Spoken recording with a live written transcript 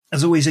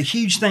As always, a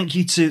huge thank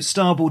you to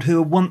Starboard, who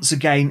are once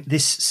again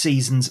this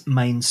season's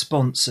main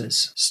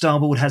sponsors.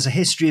 Starboard has a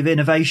history of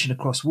innovation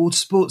across water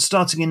sports,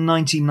 starting in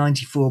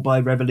 1994 by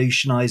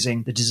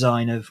revolutionising the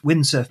design of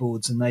windsurf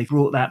boards, and they've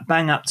brought that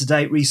bang up to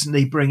date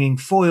recently, bringing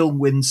foil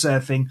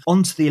windsurfing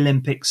onto the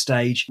Olympic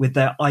stage with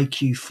their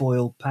IQ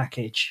Foil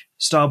package.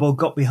 Starboard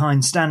got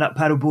behind stand-up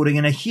paddleboarding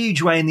in a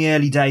huge way in the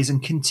early days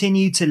and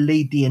continue to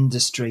lead the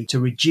industry to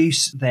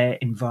reduce their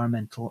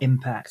environmental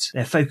impact.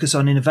 Their focus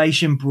on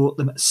innovation brought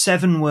them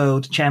 7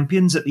 world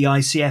champions at the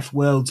ICF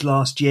Worlds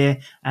last year,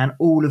 and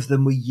all of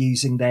them were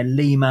using their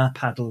Lima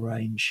paddle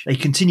range. They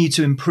continue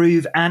to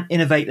improve and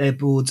innovate their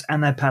boards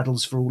and their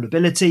paddles for all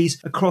abilities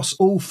across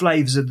all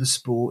flavours of the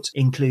sport,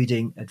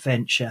 including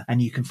adventure.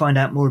 And you can find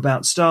out more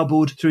about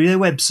Starboard through their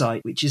website,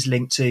 which is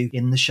linked to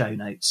in the show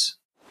notes.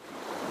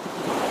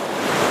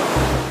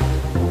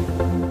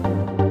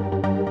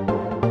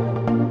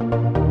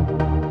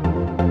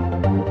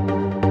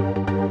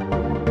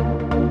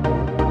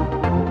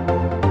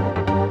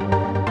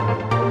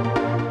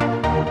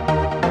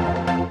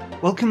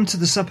 Welcome to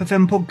the SUP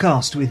FM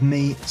podcast with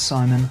me,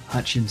 Simon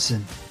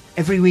Hutchinson.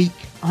 Every week,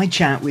 I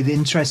chat with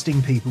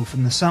interesting people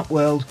from the SUP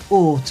world,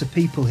 or to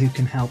people who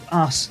can help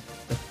us,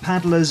 the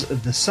paddlers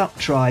of the SUP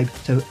tribe,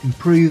 to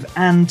improve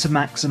and to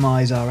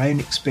maximise our own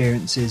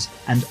experiences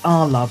and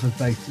our love of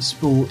both the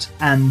sport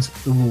and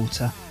the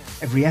water.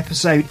 Every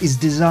episode is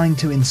designed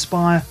to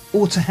inspire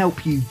or to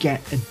help you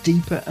get a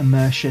deeper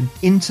immersion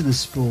into the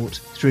sport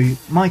through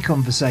my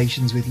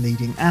conversations with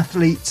leading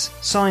athletes,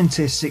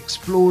 scientists,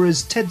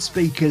 explorers, TED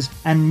speakers,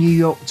 and New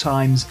York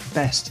Times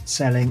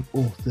best-selling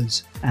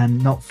authors.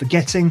 And not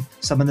forgetting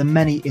some of the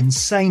many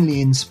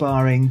insanely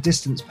inspiring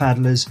distance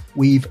paddlers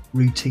we've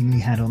routinely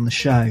had on the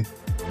show.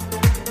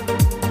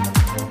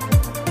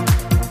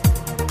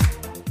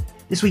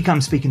 This week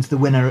I'm speaking to the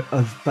winner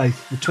of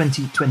both the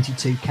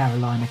 2022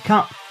 Carolina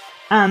Cup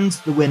and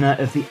the winner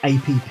of the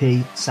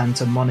APP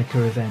Santa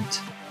Monica event,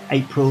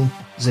 April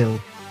Zill.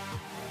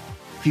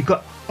 If you've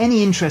got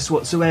any interest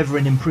whatsoever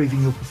in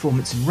improving your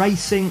performance in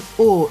racing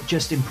or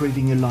just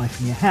improving your life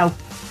and your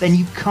health, then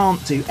you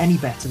can't do any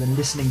better than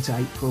listening to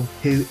April,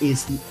 who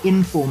is the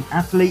in-form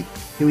athlete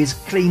who is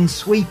clean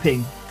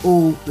sweeping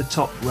all the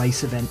top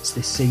race events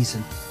this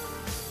season.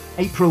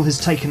 April has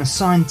taken a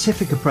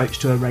scientific approach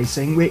to her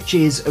racing, which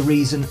is a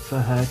reason for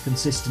her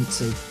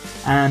consistency.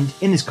 And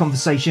in this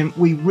conversation,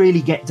 we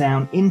really get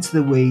down into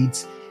the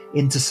weeds,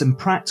 into some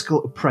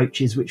practical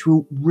approaches which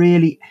will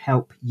really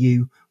help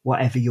you,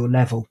 whatever your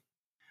level.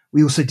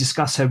 We also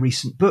discuss her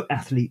recent book,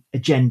 Athlete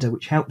Agenda,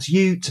 which helps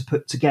you to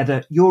put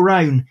together your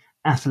own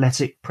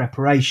athletic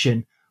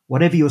preparation,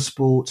 whatever your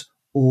sport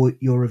or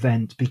your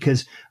event,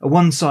 because a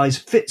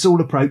one-size-fits-all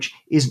approach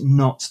is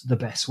not the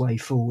best way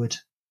forward.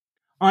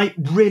 I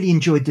really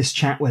enjoyed this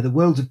chat where the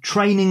world of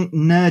training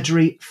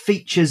nerdery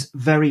features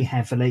very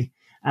heavily,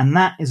 and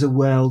that is a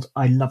world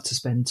I love to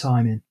spend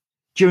time in.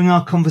 During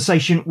our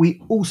conversation, we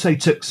also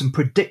took some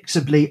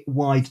predictably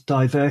wide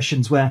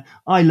diversions where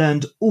I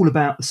learned all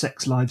about the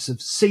sex lives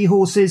of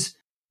seahorses,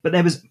 but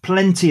there was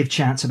plenty of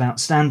chat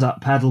about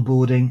stand-up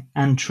paddleboarding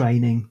and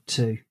training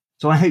too.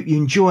 So I hope you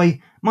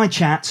enjoy my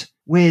chat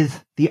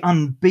with the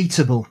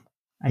unbeatable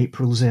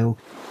April Zill.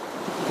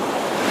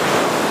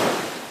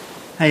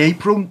 Hey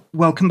April,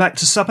 welcome back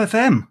to SUP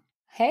FM.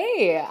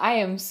 Hey, I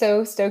am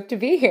so stoked to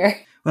be here.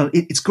 Well,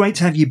 it's great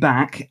to have you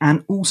back,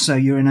 and also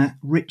you're in a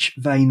rich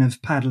vein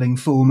of paddling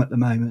form at the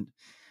moment.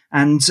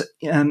 And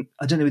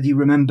I don't know whether you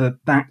remember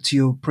back to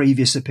your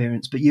previous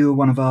appearance, but you were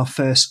one of our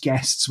first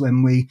guests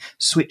when we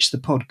switched the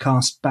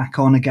podcast back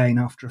on again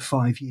after a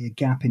 5-year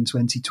gap in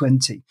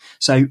 2020.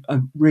 So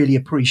I really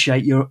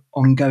appreciate your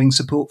ongoing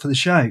support for the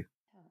show.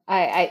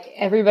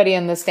 Everybody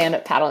in the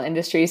stand-up paddle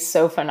industry is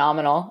so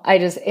phenomenal.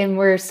 And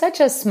we're such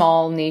a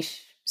small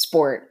niche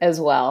sport as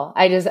well.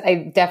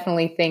 I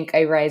definitely think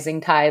a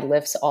rising tide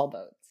lifts all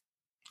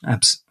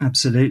boats.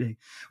 Absolutely.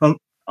 Well,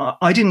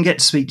 I didn't get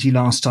to speak to you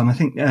last time. I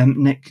think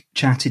Nick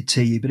chatted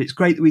to you, but it's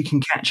great that we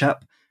can catch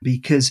up,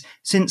 because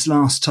since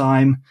last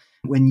time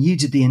when you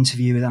did the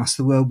interview with us,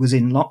 the world was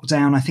in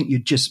lockdown. I think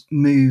you'd just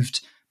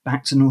moved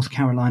back to North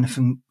Carolina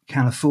from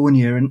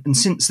California. And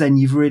since then,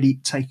 you've really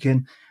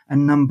taken a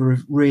number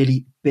of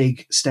really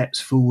big steps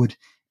forward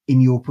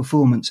in your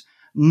performance,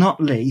 not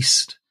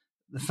least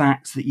the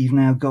fact that you've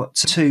now got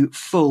 2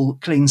 full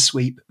clean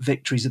sweep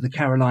victories of the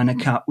Carolina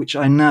Cup, which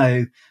I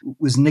know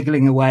was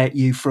niggling away at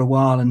you for a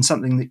while and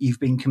something that you've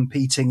been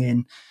competing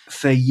in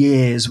for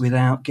years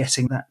without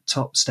getting that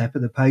top step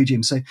of the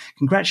podium. So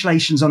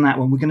congratulations on that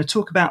one. We're going to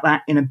talk about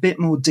that in a bit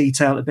more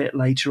detail a bit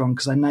later on,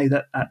 because I know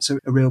that that's a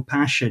real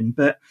passion.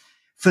 But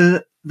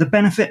for the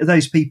benefit of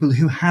those people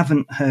who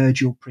haven't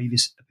heard your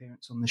previous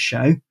appearance on the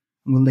show, and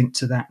we'll link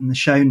to that in the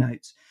show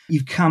notes,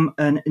 you've come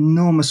an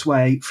enormous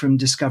way from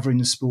discovering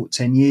the sport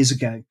 10 years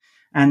ago.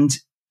 And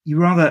you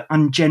rather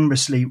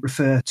ungenerously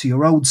refer to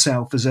your old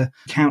self as a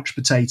couch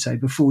potato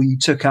before you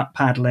took up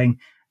paddling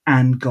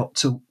and got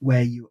to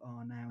where you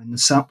are now in the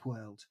SUP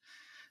world.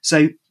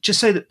 So just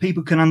so that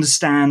people can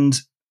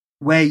understand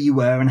where you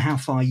were and how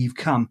far you've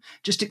come.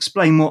 Just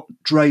explain what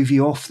drove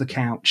you off the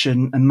couch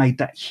and made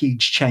that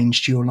huge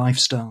change to your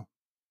lifestyle.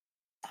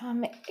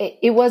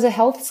 It was a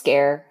health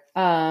scare.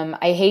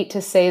 I hate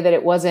to say that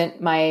it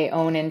wasn't my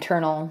own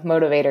internal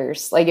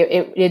motivators. Like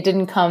it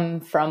didn't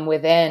come from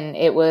within.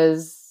 It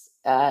was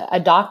a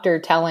doctor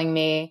telling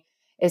me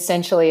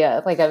essentially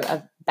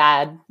a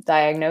bad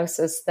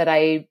diagnosis that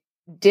I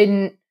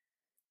didn't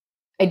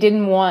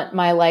want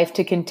my life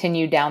to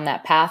continue down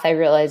that path. I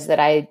realized that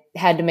I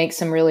had to make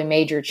some really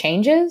major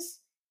changes.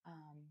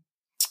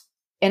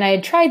 And I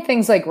had tried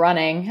things like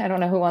running. I don't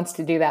know who wants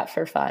to do that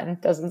for fun.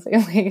 Doesn't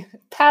seem like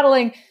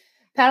paddling.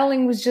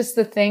 Paddling was just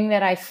the thing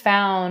that I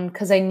found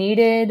because I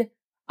needed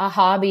a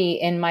hobby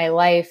in my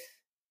life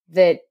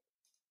that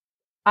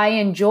I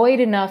enjoyed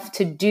enough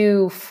to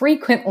do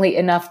frequently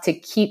enough to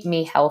keep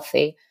me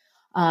healthy.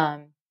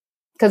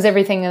 Because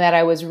everything that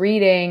I was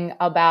reading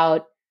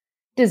about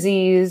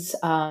disease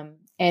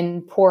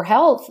and poor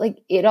health, like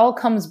it all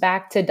comes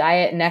back to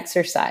diet and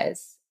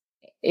exercise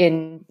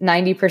in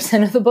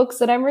 90% of the books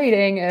that I'm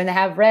reading and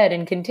have read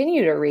and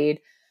continue to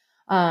read.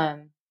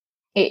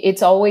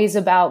 It's always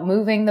about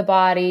moving the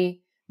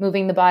body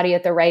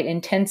at the right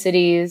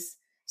intensities,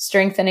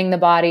 strengthening the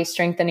body,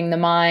 strengthening the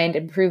mind,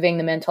 improving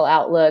the mental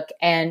outlook,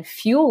 and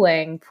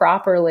fueling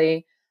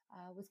properly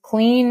with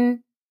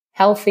clean,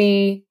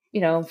 healthy,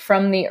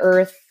 from the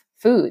earth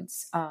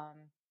foods.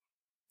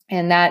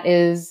 And that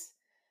was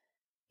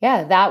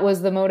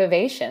the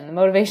motivation. The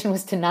motivation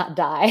was to not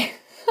die.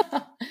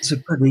 It's a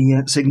pretty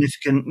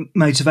significant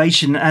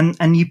motivation.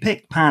 And you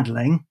picked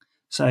paddling.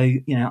 So,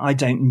 I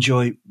don't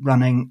enjoy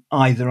running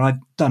either. I've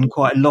done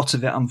quite a lot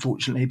of it,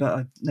 unfortunately, but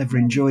I've never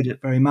enjoyed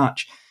it very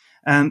much.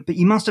 But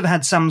you must have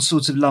had some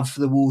sort of love for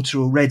the water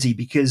already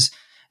because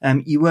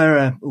you are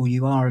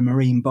a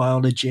marine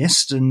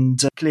biologist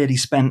and clearly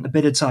spent a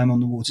bit of time on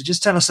the water.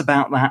 Just tell us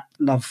about that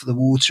love for the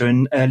water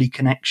and early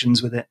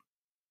connections with it.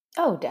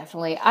 Oh,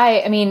 definitely.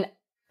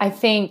 I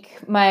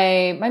think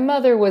my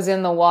mother was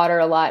in the water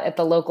a lot at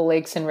the local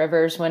lakes and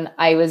rivers when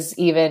I was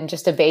even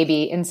just a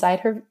baby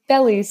inside her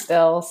belly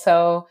still.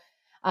 So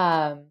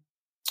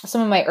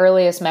some of my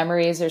earliest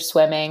memories are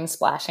swimming,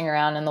 splashing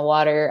around in the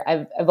water.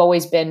 I've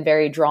always been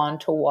very drawn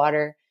to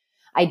water.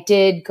 I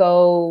did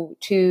go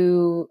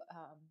to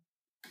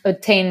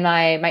obtain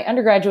my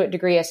undergraduate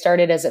degree. I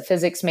started as a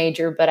physics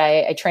major, but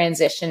I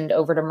transitioned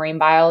over to marine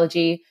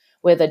biology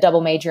with a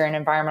double major in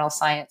environmental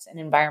science and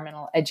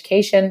environmental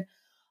education.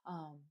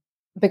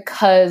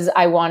 Because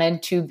I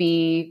wanted to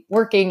be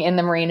working in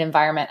the marine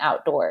environment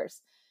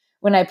outdoors.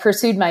 When I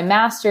pursued my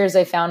master's,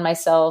 I found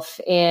myself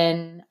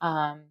in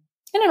an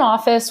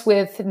office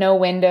with no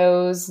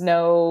windows,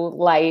 no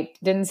light,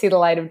 didn't see the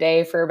light of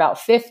day for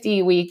about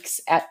 50 weeks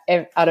out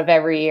of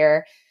every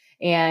year.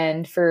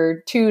 And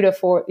for 2 to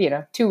 4,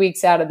 2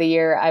 weeks out of the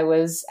year, I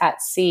was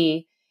at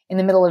sea in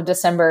the middle of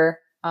December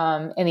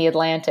in the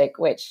Atlantic,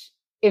 which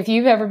if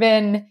you've ever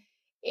been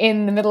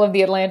in the middle of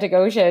the Atlantic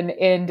Ocean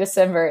in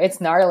December,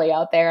 it's gnarly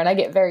out there. And I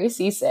get very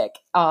seasick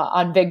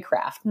on big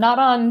craft, not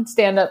on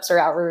stand-ups or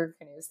outrigger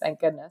canoes,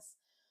 thank goodness.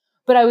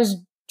 But I was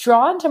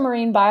drawn to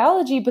marine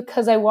biology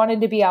because I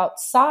wanted to be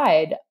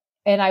outside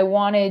and I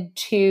wanted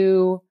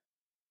to,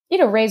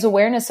 raise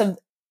awareness of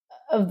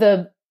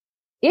the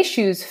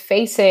issues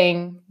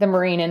facing the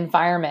marine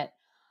environment.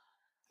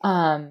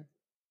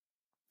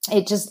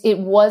 It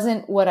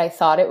wasn't what I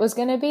thought it was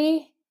going to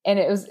be. And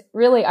it was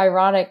really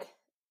ironic.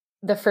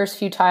 The first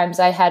few times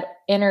I had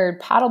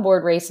entered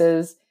paddleboard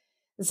races,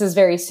 this is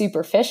very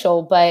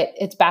superficial, but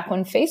it's back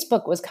when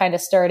Facebook was kind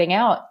of starting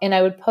out. And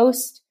I would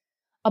post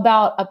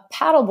about a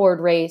paddleboard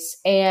race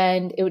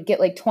and it would get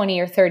like 20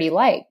 or 30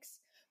 likes.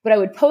 But I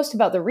would post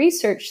about the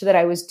research that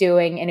I was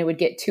doing and it would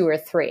get 2 or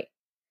 3.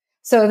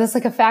 So that's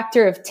like a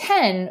factor of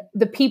 10,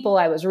 the people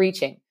I was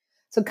reaching.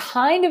 So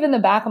kind of in the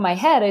back of my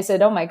head, I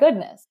said, oh my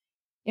goodness,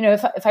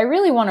 if I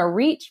really want to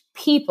reach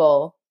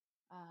people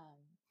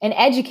and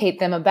educate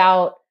them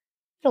about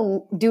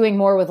doing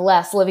more with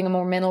less, living a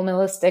more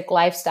minimalistic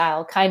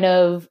lifestyle, kind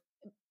of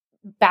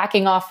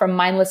backing off from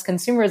mindless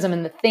consumerism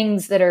and the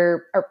things that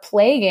are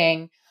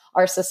plaguing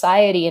our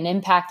society and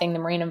impacting the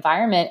marine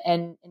environment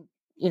and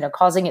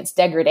causing its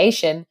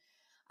degradation,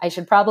 I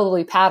should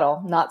probably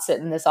paddle, not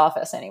sit in this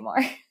office anymore.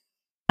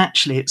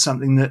 Actually, it's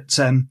something that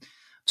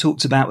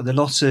talked about with a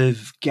lot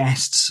of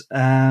guests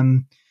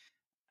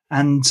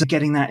and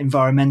getting that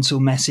environmental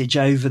message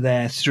over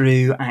there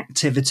through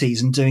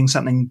activities and doing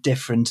something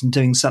different and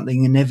doing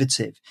something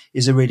innovative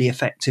is a really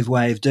effective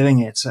way of doing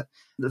it. So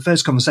the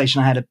first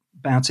conversation I had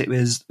about it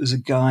was a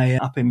guy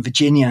up in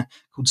Virginia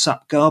called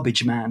Sup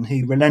Garbage Man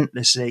who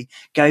relentlessly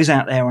goes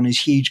out there on his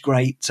huge,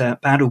 great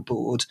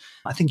paddleboard.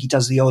 I think he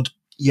does the odd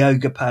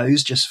yoga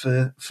pose just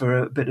for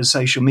a bit of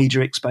social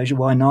media exposure.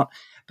 Why not?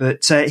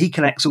 But he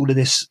collects all of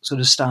this sort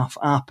of stuff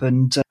up.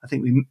 And I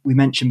think we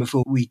mentioned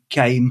before we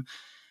came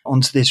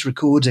onto this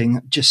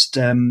recording, just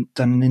done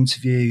an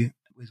interview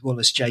with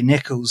Wallace J.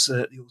 Nichols,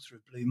 the author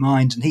of Blue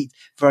Mind, and he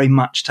very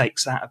much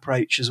takes that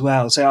approach as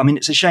well. So,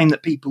 it's a shame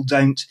that people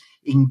don't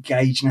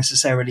engage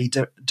necessarily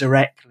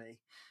directly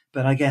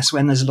But I guess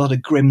when there's a lot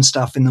of grim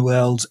stuff in the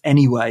world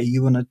anyway,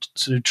 you want to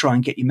sort of try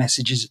and get your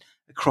messages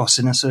across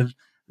in a sort of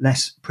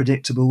less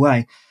predictable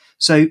way.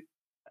 So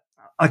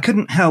I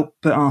couldn't help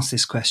but ask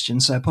this question,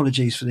 so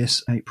apologies for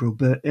this, April,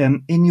 but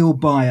in your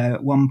bio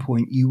at one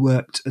point you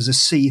worked as a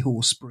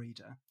seahorse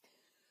breeder.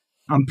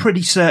 I'm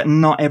pretty certain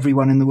not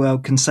everyone in the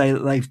world can say that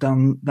they've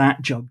done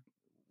that job.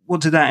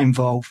 What did that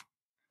involve?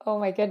 Oh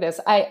my goodness.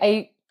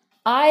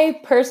 I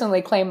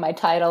personally claim my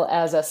title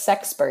as a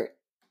sexpert.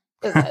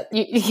 Can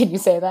you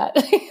say that?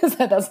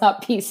 That's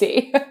not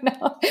PC.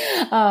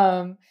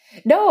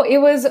 No, it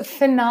was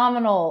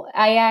phenomenal.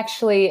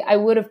 I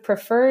would have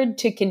preferred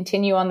to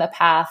continue on the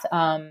path,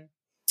 and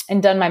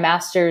done my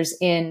master's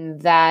in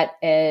that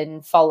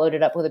and followed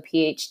it up with a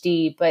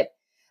PhD, but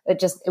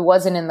it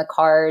wasn't in the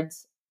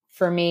cards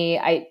for me.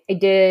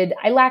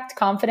 I lacked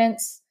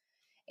confidence.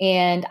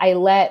 And I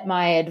let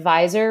my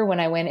advisor, when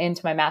I went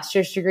into my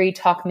master's degree,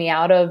 talk me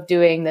out of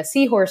doing the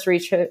seahorse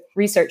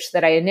research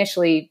that I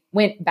initially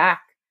went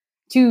back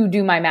to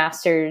do my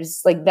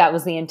master's. Like, that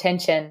was the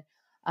intention.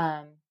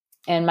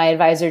 And my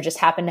advisor just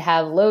happened to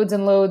have loads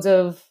and loads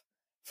of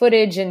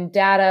footage and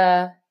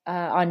data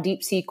on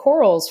deep sea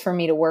corals for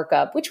me to work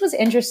up, which was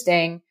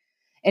interesting.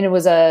 And it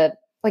was a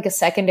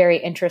secondary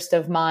interest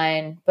of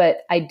mine, but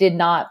I did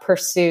not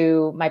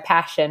pursue my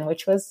passion,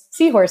 which was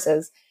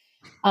seahorses.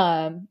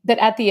 But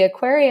at the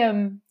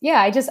aquarium,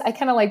 I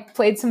kind of like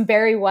played some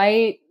Barry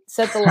White,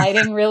 set the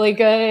lighting really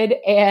good.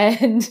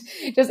 And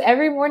just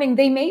every morning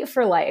they mate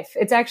for life.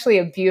 It's actually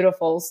a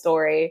beautiful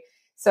story.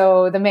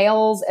 So the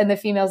males and the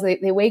females,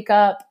 they wake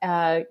up,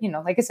 like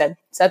I said,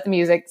 set the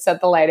music, set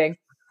the lighting,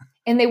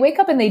 and they wake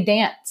up and they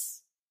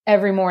dance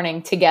every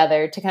morning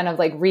together to kind of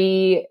like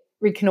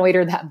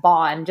reconnoiter that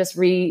bond, just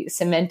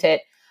re-cement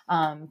it,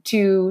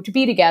 to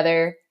be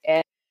together.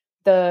 And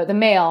the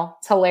male,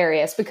 it's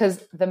hilarious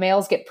because the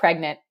males get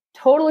pregnant,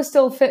 totally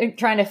still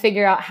trying to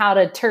figure out how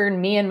to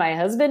turn me and my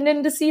husband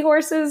into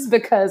seahorses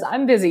because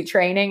I'm busy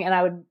training and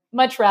I would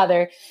much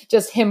rather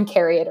just him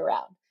carry it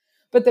around.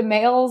 But the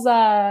males,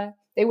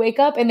 they wake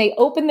up and they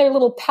open their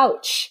little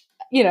pouch,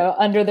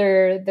 under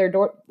their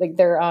door, like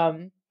their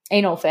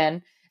anal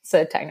fin. It's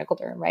a technical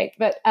term, right?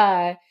 But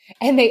and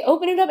they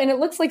open it up and it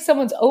looks like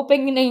someone's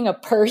opening a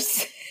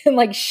purse and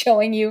like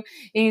showing you.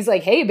 And he's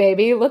like, "Hey,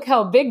 baby, look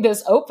how big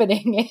this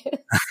opening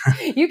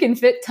is. You can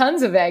fit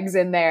tons of eggs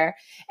in there."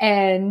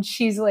 And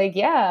she's like,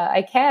 "Yeah,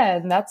 I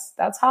can. That's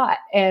hot."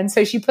 And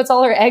so she puts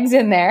all her eggs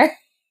in there.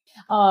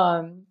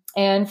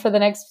 And for the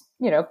next,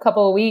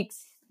 couple of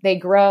weeks, they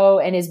grow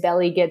and his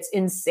belly gets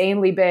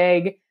insanely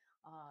big.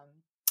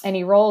 And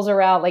he rolls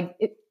around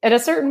at a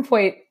certain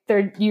point,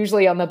 they're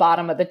usually on the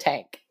bottom of the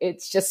tank.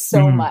 It's just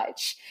so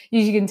much.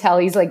 You can tell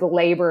he's like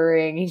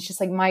laboring. He's just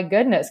like, my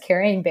goodness,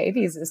 carrying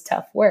babies is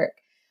tough work.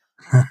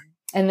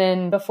 And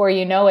then before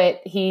you know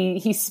it,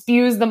 he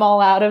spews them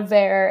all out of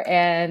there.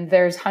 And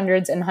there's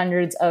hundreds and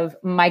hundreds of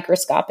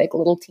microscopic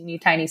little teeny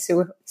tiny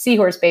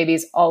seahorse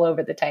babies all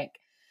over the tank.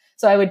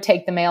 So I would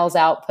take the males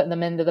out, put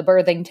them into the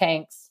birthing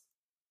tanks.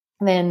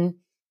 And then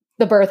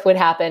the birth would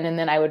happen. And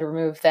then I would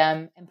remove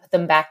them and put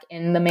them back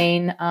in the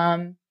main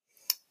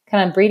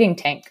kind of breeding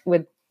tank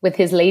with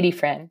his lady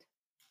friend.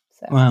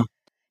 So, wow.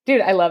 Dude,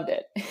 I loved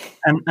it.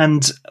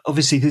 And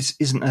obviously this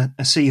isn't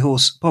a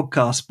seahorse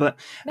podcast, but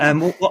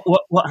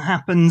what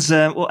happens?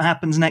 What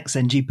happens next?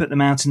 Then do you put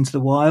them out into the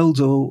wild,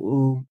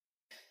 or?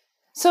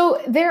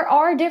 So there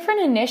are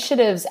different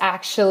initiatives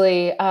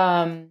actually,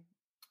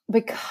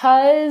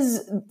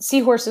 because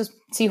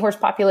seahorse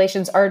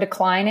populations are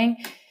declining.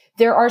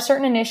 There are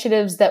certain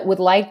initiatives that would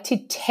like to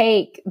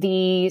take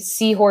the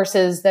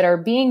seahorses that are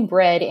being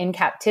bred in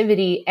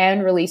captivity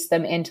and release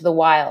them into the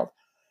wild.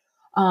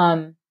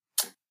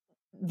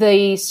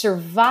 The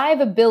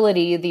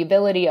survivability, the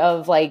ability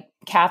of like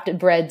captive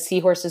bred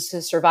seahorses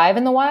to survive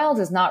in the wild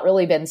has not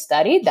really been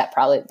studied. That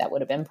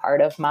would have been part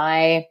of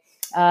my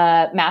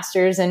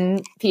master's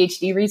and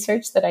PhD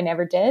research that I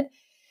never did.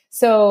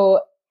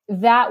 So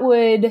that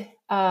would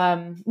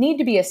need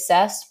to be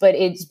assessed, but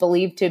it's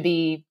believed to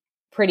be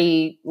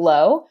pretty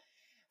low.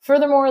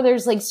 Furthermore,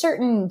 there's like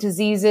certain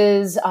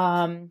diseases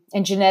and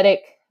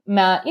genetic,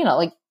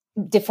 like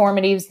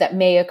deformities that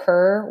may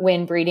occur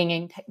when breeding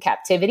in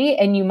captivity,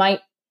 and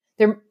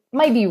there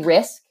might be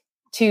risk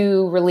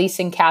to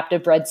releasing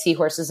captive bred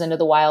seahorses into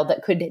the wild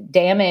that could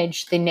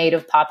damage the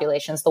native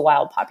populations, the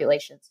wild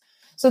populations.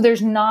 So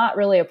there's not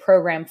really a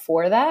program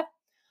for that.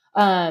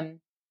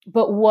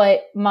 But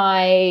what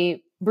my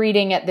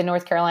breeding at the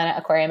North Carolina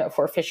Aquarium at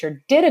Fort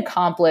Fisher did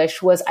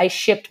accomplish was I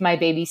shipped my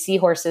baby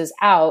seahorses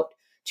out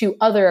to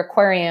other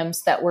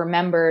aquariums that were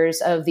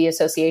members of the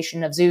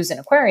Association of Zoos and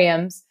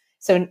Aquariums.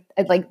 So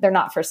like they're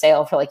not for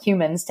sale for like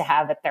humans to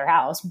have at their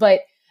house,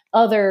 but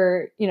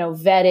other,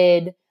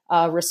 vetted,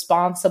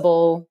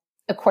 responsible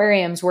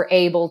aquariums were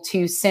able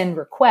to send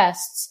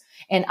requests,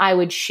 and I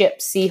would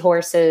ship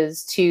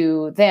seahorses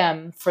to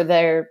them for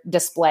their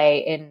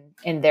display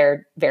in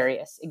their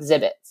various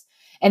exhibits.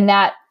 And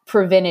that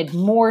prevented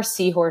more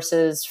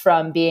seahorses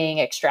from being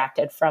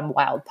extracted from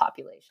wild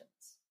populations.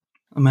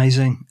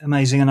 Amazing,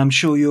 amazing. And I'm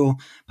sure your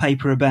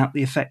paper about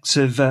the effects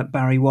of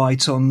Barry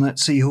White on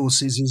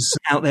seahorses is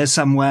out there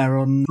somewhere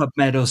on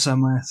PubMed or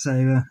somewhere.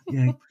 So,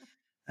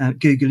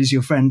 Google is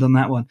your friend on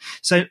that one.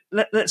 So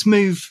let's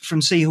move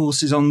from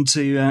seahorses on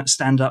to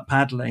stand-up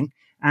paddling.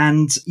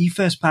 And you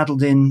first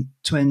paddled in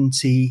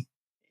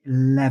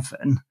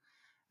 2011,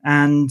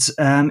 and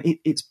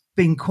it's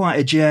been quite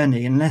a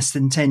journey in less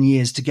than 10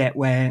 years to get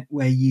where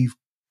you've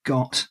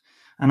got.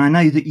 And I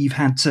know that you've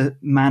had to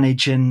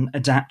manage and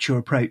adapt your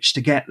approach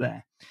to get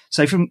there.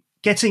 So from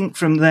getting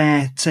from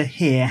there to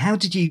here, how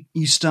did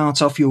you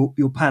start off your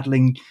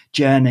paddling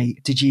journey?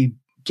 Did you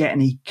get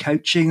any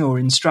coaching or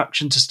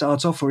instruction to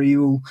start off, or are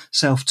you all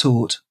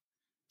self-taught?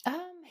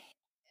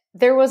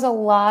 There was a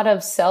lot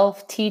of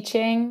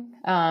self-teaching,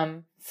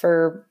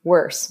 for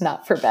worse,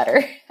 not for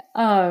better.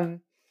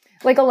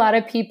 Like a lot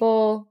of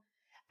people,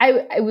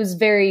 I was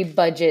very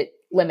budget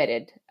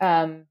limited.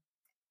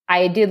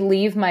 I did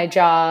leave my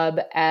job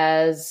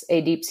as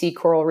a deep sea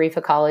coral reef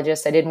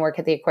ecologist. I didn't work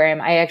at the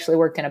aquarium. I actually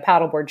worked in a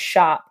paddleboard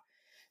shop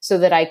so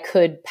that I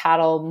could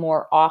paddle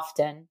more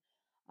often.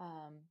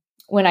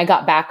 When I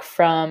got back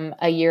from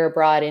a year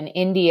abroad in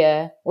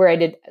India, where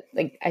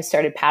I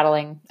started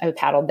paddling, I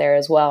paddled there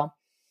as well.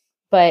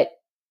 But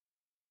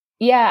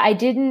yeah, I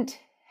didn't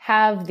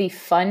have the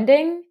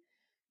funding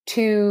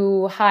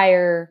to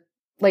hire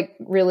like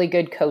really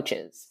good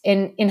coaches.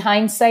 In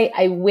hindsight,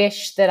 I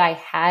wish that I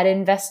had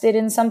invested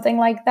in something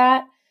like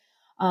that,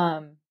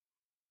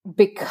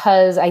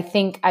 because I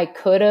think I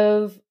could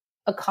have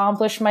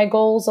accomplished my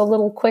goals a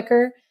little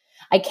quicker.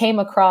 I came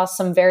across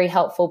some very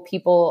helpful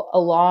people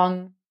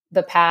along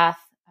the path.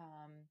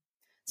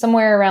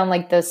 Somewhere around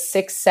like the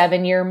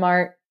 6-7 year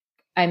mark,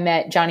 I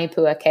met Johnny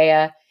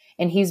Puakea,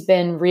 and he's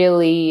been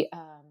really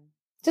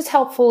just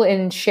helpful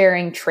in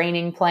sharing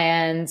training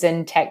plans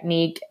and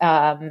technique.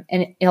 And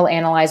he'll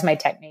analyze my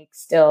technique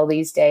still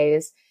these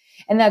days.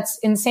 And that's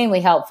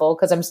insanely helpful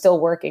because I'm still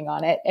working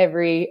on it.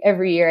 Every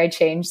year I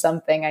change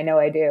something. I know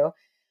I do.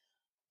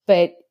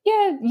 But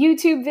yeah,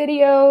 YouTube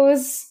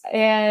videos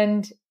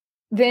and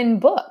then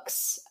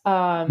books.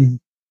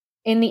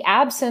 In the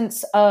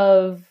absence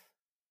of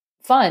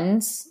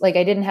funds, like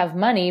I didn't have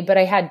money, but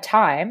I had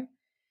time,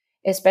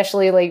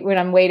 especially like when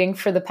I'm waiting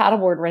for the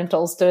paddleboard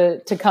rentals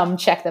to come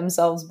check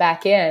themselves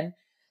back in.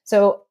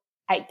 So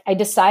I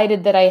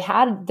decided that I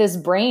had this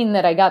brain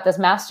that I got this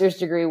master's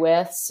degree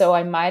with, so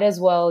I might as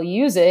well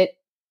use it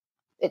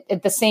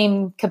at the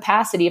same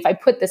capacity. If I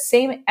put the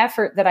same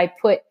effort that I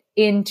put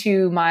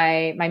into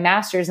my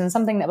master's in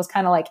something that was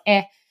kind of like,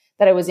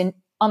 that I was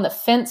on the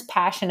fence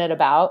passionate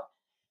about,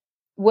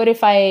 what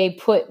if I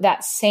put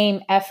that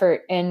same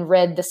effort and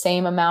read the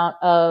same amount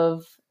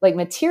of like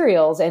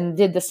materials and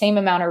did the same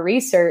amount of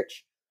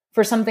research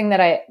for something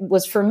that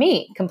was for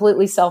me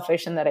completely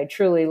selfish and that I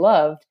truly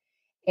loved.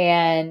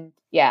 And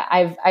yeah,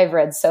 I've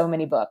read so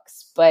many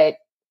books, but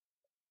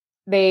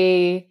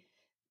the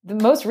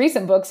most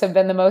recent books have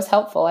been the most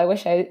helpful. I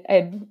wish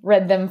I'd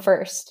read them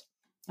first.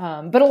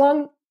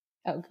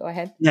 Oh, go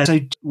ahead. Yeah, so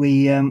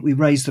we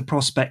raised the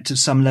prospect of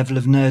some level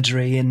of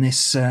nerdery in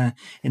this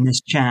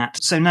chat.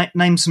 So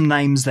name some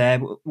names there.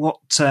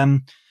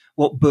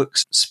 What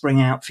books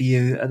spring out for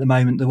you at the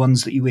moment? The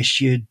ones that you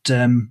wish you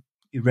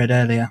read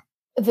earlier.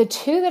 The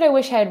two that I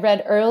wish I had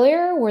read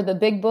earlier were the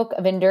Big Book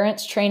of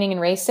Endurance Training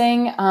and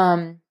Racing.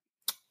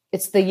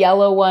 It's the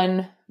yellow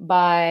one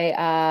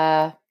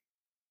by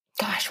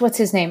what's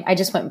his name? I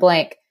just went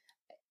blank.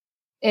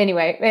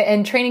 Anyway,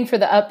 and Training for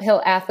the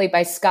Uphill Athlete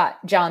by Scott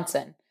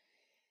Johnson.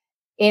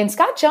 And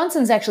Scott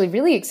Johnson's actually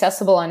really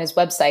accessible on his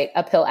website,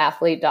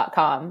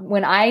 uphillathlete.com.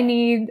 When I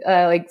need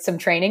like some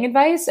training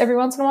advice every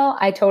once in a while,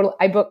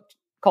 I book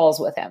calls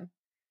with him.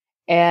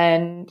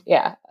 And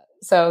yeah,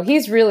 so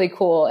he's really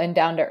cool and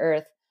down to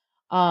earth.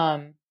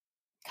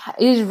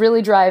 He's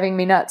really driving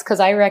me nuts because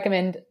I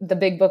recommend the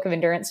Big Book of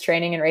Endurance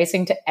Training and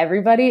Racing to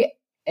everybody.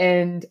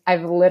 And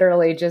I've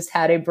literally just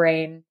had a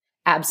brain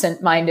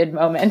absent-minded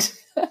moment.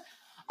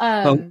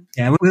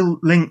 Yeah, we'll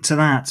link to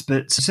that,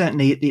 but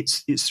certainly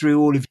it's through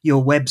all of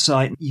your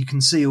website. You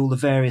can see all the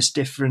various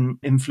different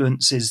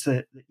influences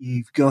that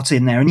you've got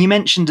in there. And you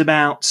mentioned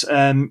about,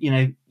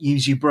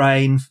 use your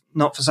brain,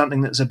 not for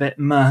something that's a bit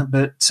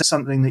but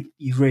something that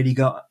you've really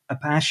got a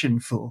passion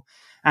for.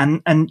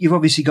 And you've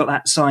obviously got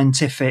that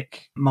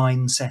scientific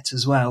mindset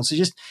as well. So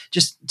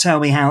just tell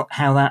me how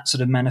that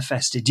sort of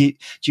manifested. Do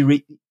you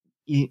read?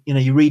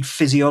 You read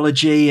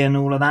physiology and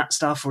all of that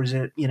stuff, or is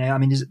it,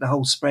 is it the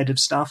whole spread of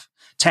stuff,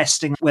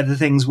 testing whether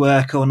things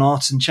work or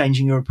not and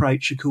changing your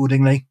approach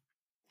accordingly?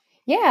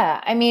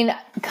 Yeah. I mean,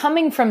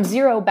 coming from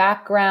zero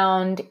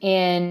background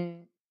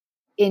in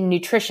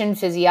nutrition,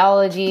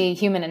 physiology,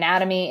 human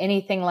anatomy,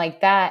 anything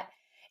like that,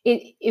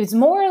 it was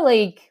more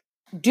like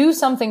do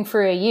something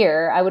for a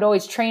year. I would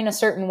always train a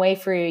certain way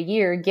for a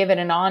year, give it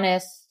an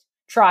honest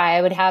try.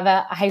 I would have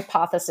a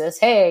hypothesis.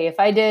 Hey, if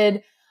I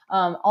did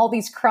all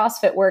these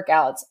CrossFit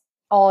workouts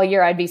all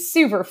year, I'd be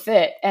super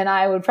fit and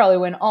I would probably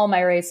win all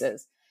my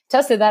races.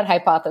 Tested that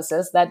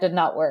hypothesis. That did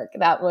not work.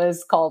 That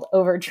was called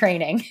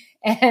overtraining.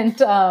 And,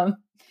 but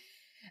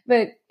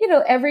But,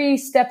 every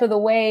step of the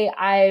way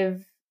I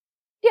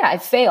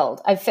failed.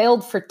 I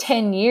failed for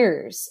 10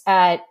 years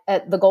at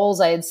the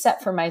goals I had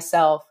set for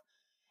myself.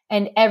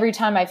 And every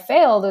time I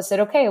failed, I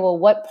said, okay, well,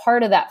 what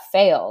part of that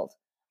failed?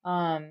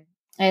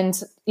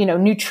 And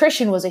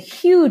nutrition was a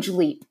huge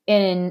leap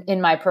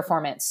in my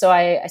performance. So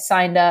I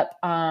signed up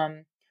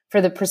for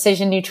the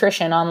Precision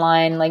Nutrition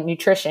online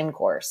nutrition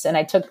course, and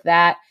I took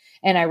that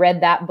and I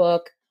read that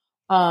book.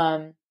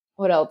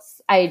 What else?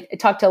 I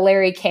talked to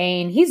Larry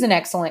Kane. He's an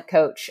excellent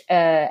coach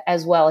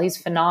as well. He's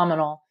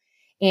phenomenal,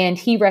 and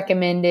he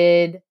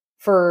recommended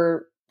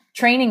for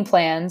training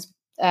plans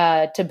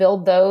to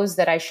build those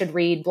that I should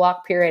read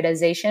Block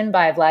Periodization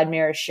by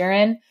Vladimir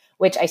Shirin,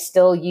 which I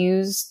still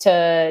use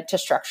to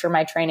structure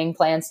my training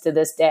plans to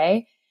this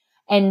day.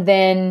 And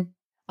then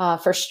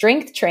for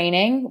strength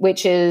training,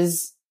 which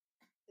is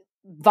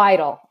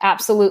vital,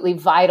 absolutely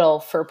vital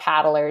for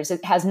paddlers.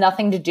 It has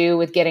nothing to do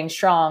with getting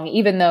strong,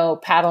 even though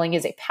paddling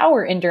is a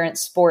power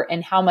endurance sport,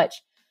 and how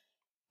much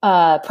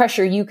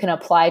pressure you can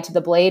apply to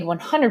the blade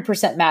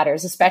 100%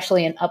 matters,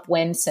 especially in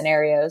upwind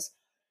scenarios.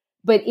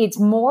 But it's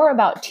more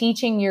about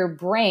teaching your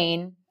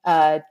brain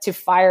to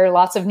fire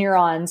lots of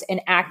neurons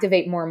and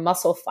activate more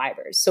muscle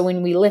fibers. So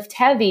when we lift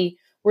heavy,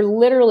 we're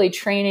literally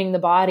training the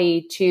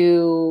body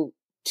to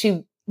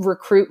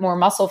recruit more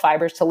muscle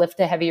fibers to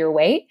lift a heavier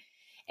weight.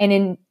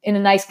 And in a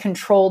nice,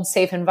 controlled,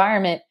 safe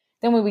environment,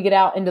 then when we get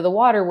out into the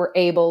water, we're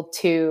able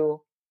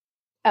to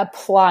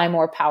apply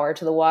more power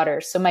to the water.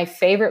 So my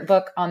favorite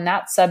book on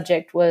that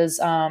subject was,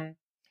 I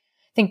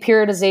think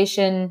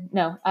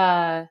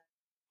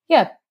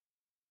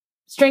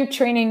Strength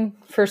Training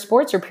for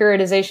Sports, or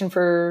Periodization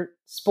for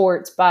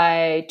Sports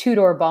by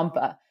Tudor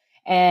Bompa.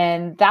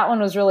 And that one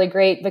was really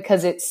great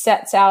because it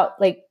sets out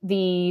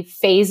the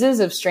phases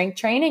of strength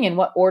training and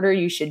what order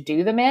you should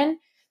do them in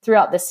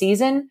throughout the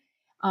season.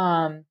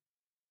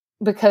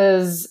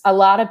 Because a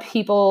lot of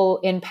people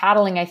in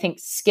paddling, I think,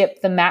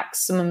 skip the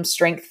maximum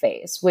strength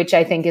phase, which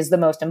I think is the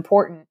most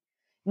important,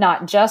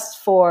 not just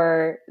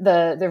for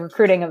the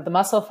recruiting of the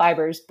muscle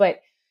fibers,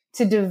 but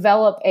to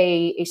develop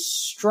a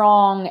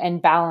strong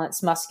and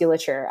balanced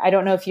musculature. I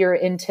don't know if you're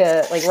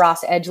into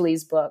Ross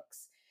Edgley's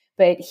books,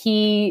 but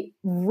he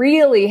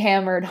really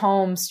hammered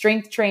home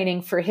strength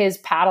training for his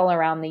paddle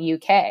around the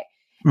UK.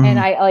 Mm-hmm. And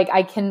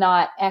I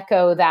cannot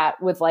echo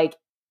that with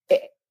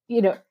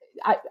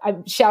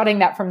I'm shouting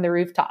that from the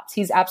rooftops.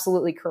 He's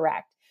absolutely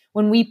correct.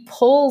 When we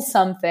pull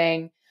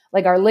something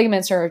like our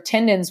ligaments or our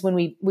tendons, when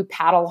we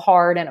paddle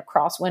hard in a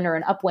crosswind or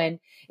an upwind,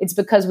 it's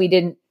because we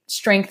didn't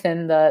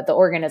strengthen the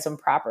organism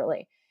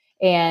properly.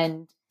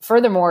 And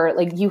furthermore,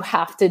 you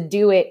have to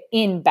do it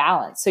in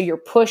balance. So your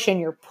push and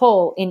your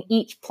pull in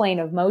each plane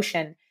of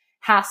motion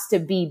has to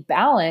be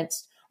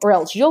balanced, or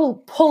else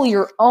you'll pull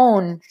your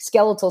own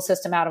skeletal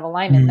system out of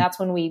alignment. Mm-hmm. That's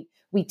when we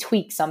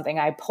tweak something.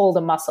 I pulled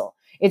a muscle.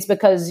 It's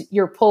because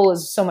your pull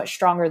is so much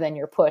stronger than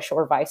your push,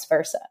 or vice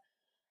versa.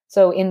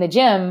 So in the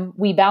gym,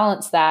 we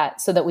balance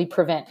that so that we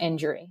prevent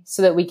injury,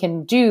 so that we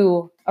can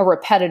do a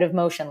repetitive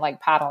motion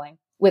like paddling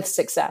with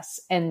success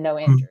and no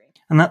injury.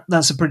 And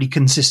that's a pretty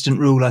consistent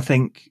rule, I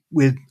think,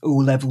 with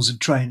all levels of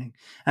training.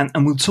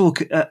 And we'll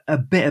talk a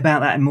bit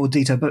about that in more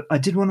detail. But I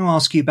did want to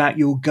ask you about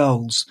your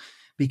goals,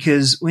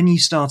 because when you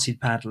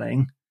started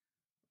paddling,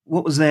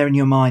 what was there in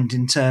your mind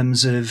in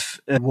terms of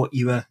what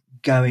you were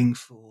going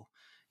for?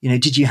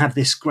 Did you have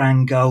this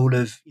grand goal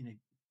of,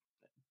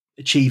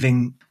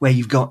 achieving where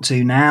you've got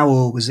to now,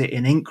 or was it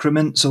in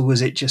increments, or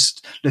was it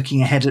just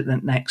looking ahead at the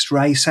next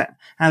race?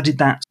 How did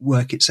that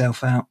work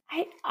itself out?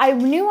 I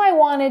knew I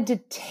wanted to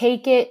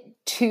take it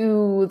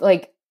to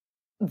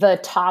the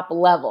top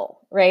level,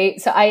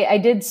 right? So I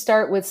did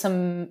start with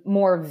some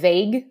more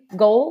vague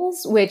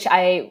goals, which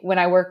when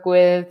I work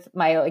with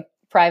my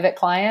private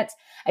clients,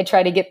 I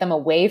try to get them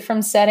away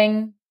from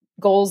setting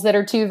goals that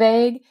are too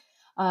vague.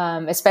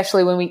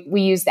 Especially when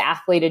we use the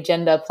athlete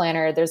agenda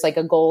planner, there's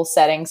a goal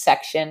setting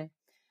section.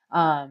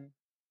 And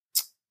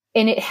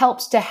it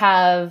helps to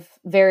have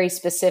very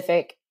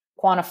specific,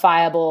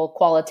 quantifiable,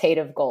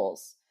 qualitative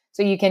goals.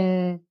 So you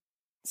can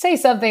say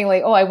something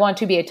like, I want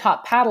to be a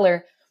top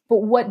paddler, but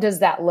what does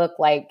that look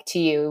like to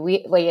you?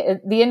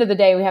 At the end of the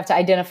day, we have to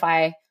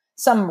identify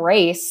some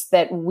race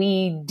that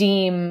we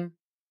deem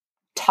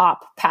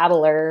top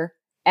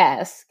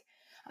paddler-esque.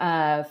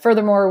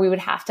 Furthermore, we would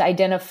have to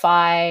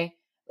identify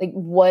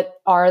what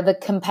are the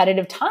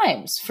competitive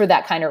times for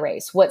that kind of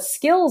race? What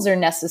skills are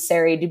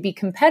necessary to be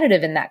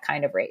competitive in that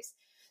kind of race?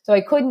 So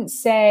I couldn't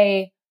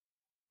say,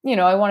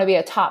 I want to be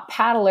a top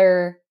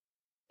paddler,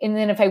 and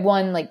then if I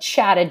won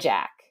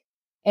Chattajack,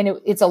 and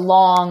it's a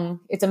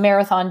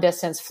marathon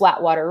distance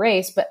flat water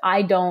race, but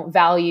I don't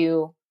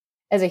value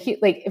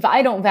if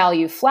I don't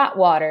value flat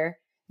water,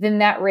 then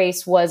that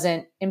race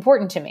wasn't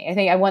important to me. I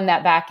think I won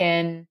that back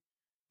in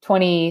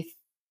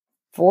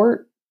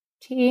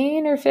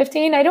 2014 or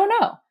 15. I don't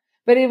know.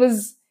 But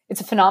it's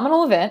a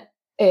phenomenal event.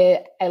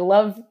 I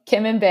love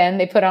Kim and Ben.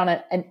 They put on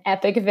an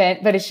epic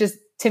event, but it's just,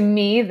 to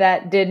me,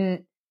 that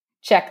didn't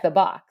check the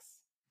box,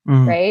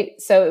 right?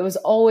 So it was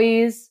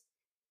always,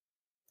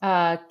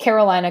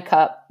 Carolina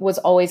Cup was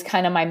always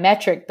kind of my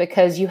metric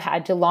because you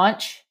had to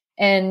launch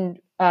and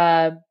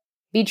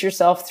beat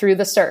yourself through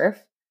the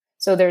surf.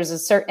 So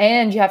there's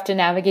and you have to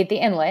navigate the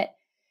inlet.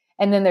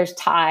 And then there's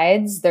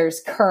tides,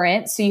 there's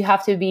current. So you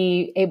have to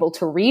be able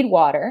to read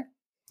water.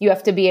 You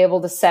have to be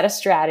able to set a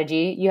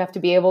strategy. You have to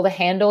be able to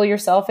handle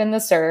yourself in the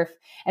surf.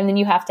 And then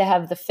you have to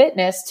have the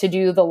fitness to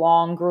do the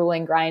long,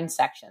 grueling grind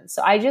section.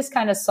 So I just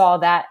kind of saw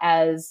that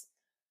as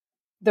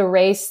the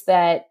race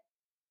that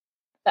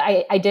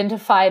I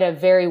identified a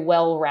very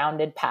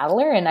well-rounded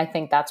paddler. And I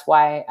think that's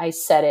why I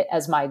set it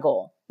as my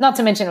goal. Not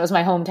to mention it was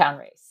my hometown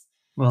race.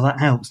 Well, that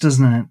helps,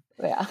 doesn't it?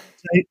 Yeah.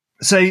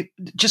 So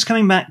just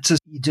coming back to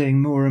you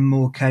doing more and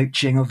more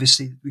coaching,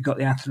 obviously we've got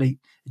the athlete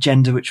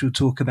agenda, which we'll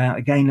talk about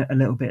again a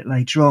little bit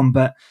later on.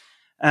 But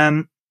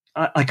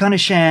I kind of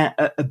share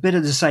a bit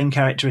of the same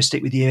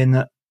characteristic with you in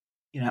that,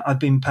 I've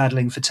been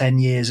paddling for 10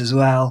 years as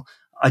well.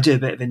 I do a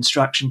bit of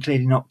instruction,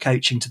 clearly not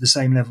coaching to the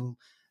same level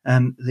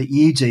that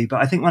you do.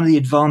 But I think one of the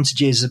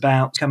advantages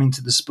about coming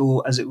to the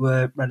sport, as it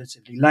were,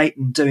 relatively late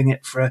and doing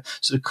it for a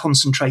sort of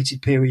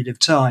concentrated period of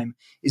time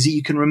is that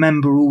you can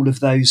remember all of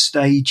those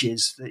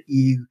stages that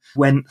you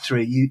went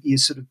through. You're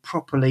sort of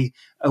properly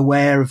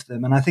aware of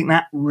them. And I think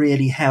that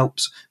really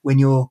helps when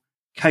you're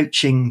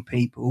coaching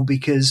people,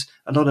 because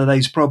a lot of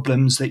those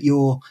problems that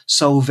you're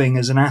solving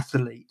as an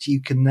athlete,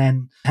 you can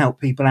then help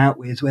people out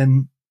with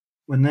when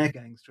they're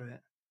going through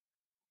it.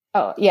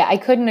 Oh, yeah, I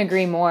couldn't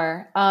agree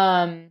more.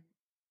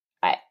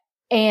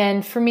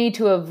 And for me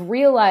to have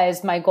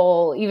realized my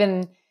goal,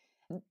 even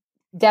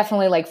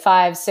definitely like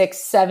 5, 6,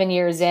 7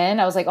 years in,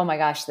 I was like, oh my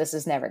gosh, this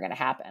is never going to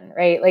happen.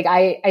 Right. Like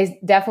I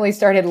definitely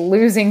started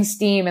losing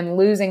steam and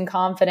losing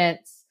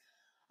confidence.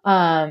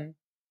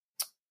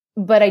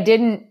 But I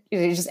didn't,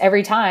 it was just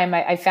every time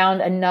I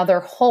found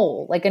another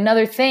hole, like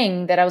another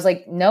thing that I was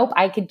like, nope,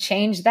 I could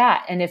change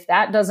that. And if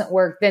that doesn't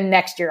work, then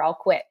next year I'll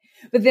quit.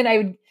 But then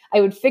I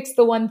would fix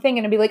the one thing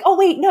and I'd be like, oh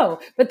wait, no,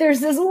 but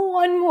there's this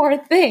one more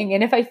thing.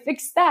 And if I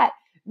fix that,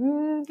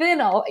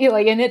 then I'll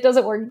and it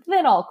doesn't work,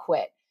 then I'll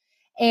quit.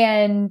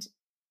 And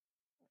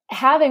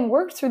having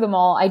worked through them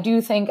all, I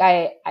do think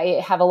I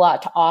have a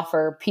lot to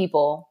offer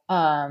people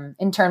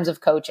in terms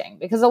of coaching,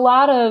 because a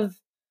lot of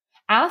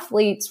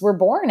athletes were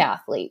born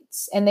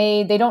athletes and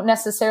they don't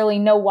necessarily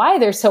know why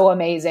they're so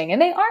amazing, and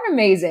they are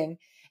amazing.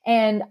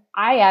 And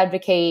I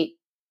advocate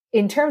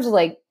in terms of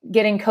like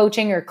getting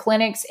coaching or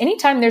clinics.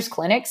 Anytime there's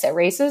clinics at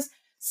races,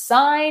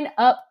 sign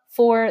up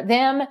for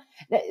them.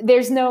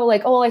 There's no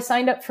like, oh, I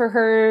signed up for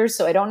hers,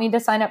 so I don't need to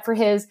sign up for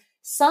his.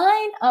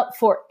 Sign up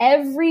for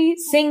every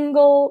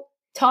single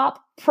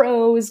top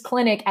pros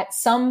clinic at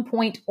some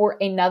point or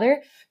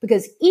another,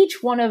 because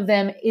each one of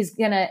them is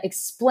going to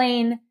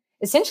explain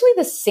essentially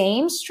the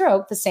same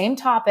stroke, the same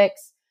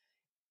topics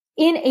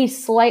in a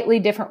slightly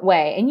different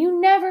way. And you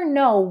never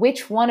know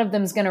which one of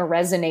them is going to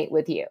resonate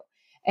with you.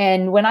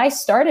 And when I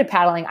started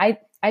paddling,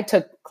 I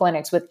took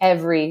clinics with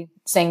every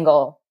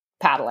single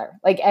paddler,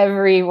 like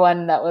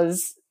everyone that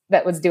was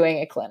doing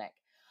a clinic.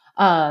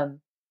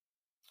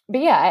 But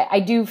yeah,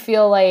 I do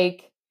feel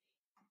like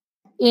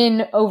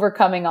in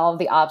overcoming all of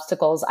the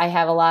obstacles, I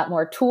have a lot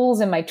more tools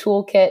in my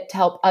toolkit to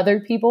help other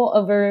people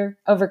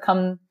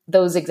overcome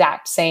those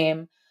exact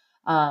same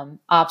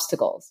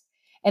obstacles.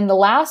 And the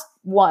last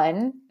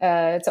one,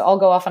 so I'll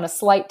go off on a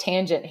slight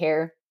tangent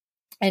here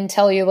and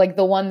tell you like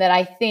the one that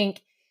I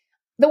think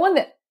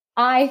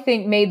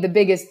made the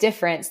biggest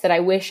difference, that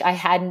I wish I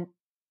hadn't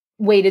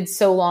waited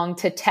so long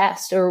to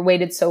test or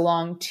waited so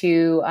long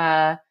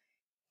to,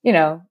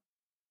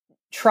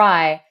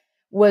 try,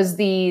 was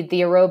the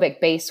aerobic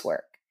base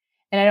work.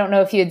 And I don't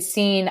know if you had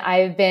seen,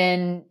 I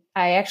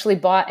actually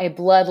bought a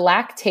blood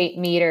lactate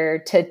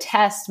meter to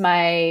test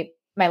my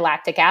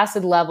lactic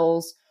acid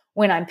levels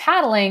when I'm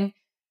paddling,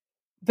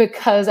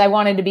 because I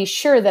wanted to be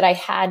sure that I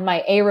had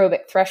my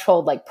aerobic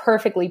threshold like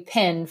perfectly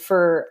pinned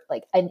for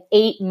like an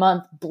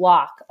 8-month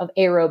block of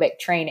aerobic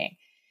training.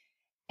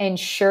 And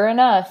sure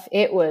enough,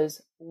 it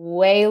was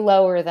way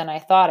lower than I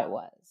thought it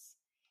was.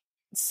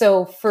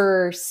 So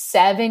for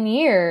 7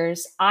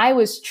 years, I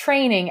was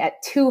training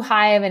at too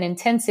high of an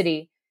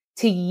intensity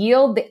to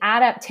yield the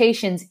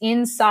adaptations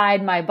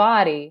inside my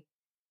body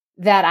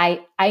that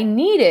I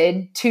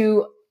needed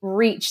to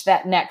reach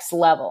that next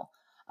level.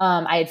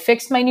 I had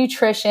fixed my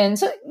nutrition.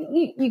 So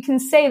you can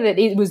say that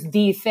it was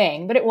the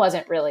thing, but it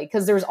wasn't really,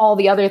 because there was all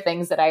the other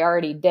things that I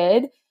already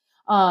did.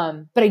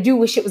 But I do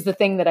wish it was the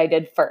thing that I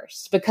did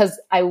first, because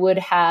I would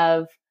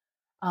have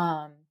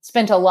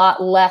spent a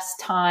lot less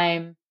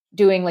time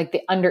doing like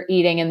the under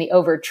eating and the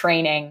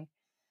overtraining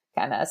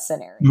kind of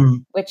scenario,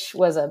 which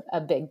was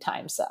a big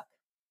time suck.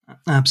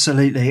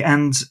 Absolutely.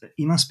 And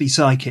you must be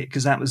psychic,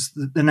 because that was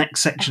the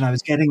next section I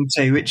was getting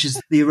to, which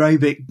is the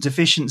aerobic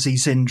deficiency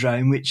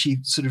syndrome, which you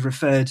sort of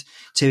referred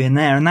to in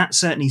there. And that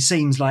certainly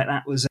seems like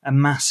that was a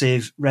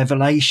massive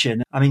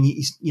revelation. I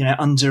mean,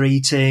 under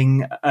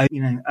eating,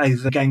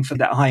 over going for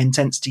that high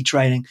intensity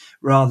training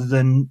rather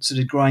than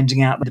sort of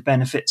grinding out the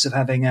benefits of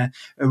having a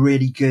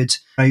really good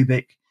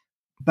aerobic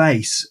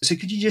base. So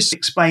could you just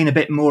explain a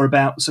bit more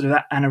about sort of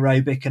that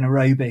anaerobic and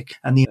aerobic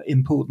and the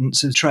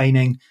importance of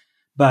training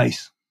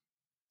both?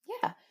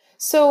 Yeah.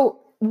 So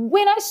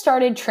when I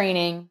started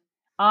training,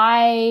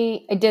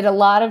 I did a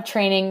lot of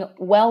training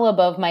well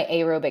above my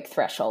aerobic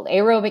threshold.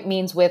 Aerobic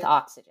means with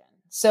oxygen.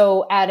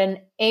 So at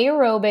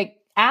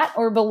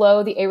or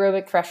below the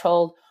aerobic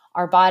threshold,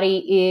 our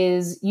body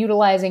is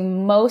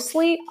utilizing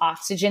mostly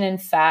oxygen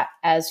and fat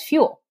as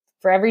fuel.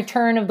 For every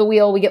turn of the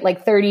wheel, we get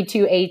like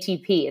 32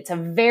 ATP. It's a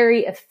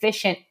very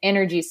efficient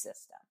energy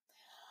system.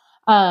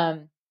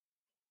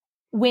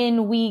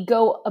 When we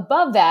go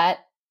above that,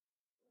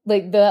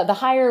 like the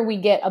higher we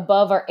get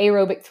above our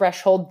aerobic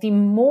threshold, the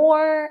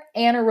more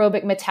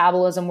anaerobic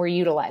metabolism we're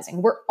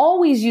utilizing. We're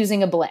always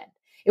using a blend.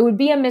 It would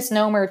be a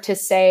misnomer to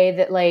say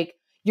that like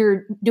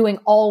you're doing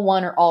all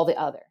one or all the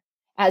other.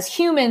 As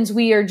humans,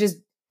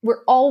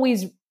 we're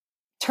always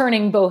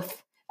turning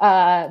both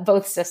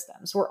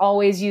systems. We're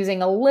always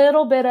using a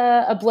little bit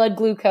of blood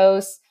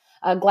glucose,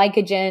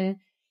 glycogen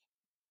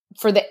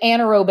for the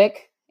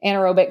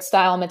anaerobic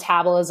style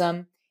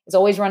metabolism is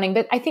always running.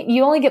 But I think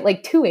you only get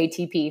like 2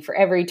 ATP for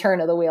every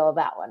turn of the wheel of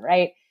that one,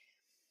 right?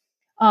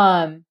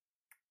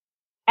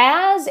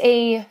 As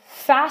a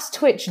fast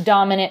twitch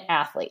dominant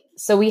athlete,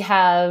 so you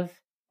have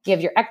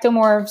your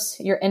ectomorphs,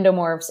 your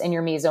endomorphs, and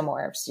your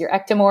mesomorphs. Your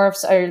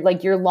ectomorphs are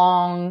like your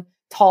long,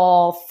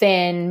 tall,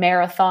 thin,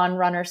 marathon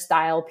runner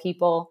style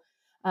people.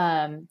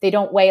 They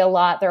don't weigh a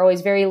lot. They're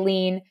always very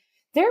lean.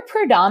 They're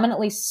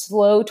predominantly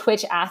slow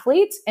twitch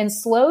athletes, and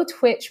slow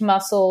twitch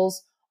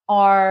muscles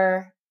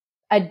are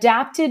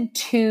adapted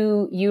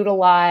to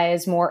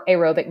utilize more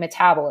aerobic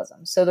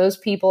metabolism. So those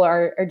people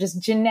are just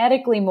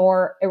genetically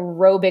more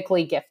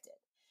aerobically gifted,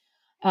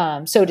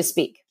 so to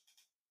speak.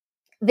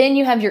 Then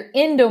you have your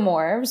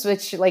endomorphs,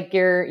 which like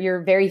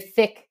your very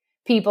thick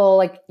people.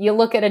 Like you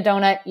look at a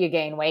donut, you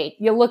gain weight.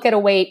 You look at a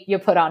weight, you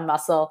put on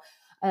muscle.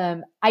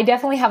 I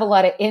definitely have a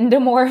lot of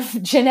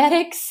endomorph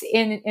genetics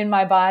in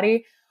my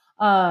body.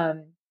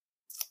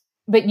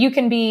 But you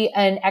can be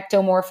an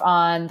ectomorph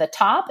on the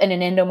top and an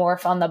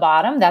endomorph on the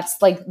bottom.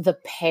 That's like the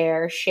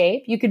pear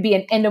shape. You could be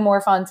an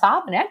endomorph on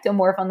top, an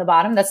ectomorph on the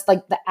bottom. That's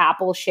like the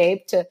apple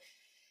shape, to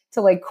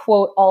like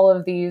quote all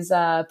of these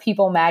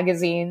People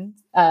magazine,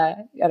 I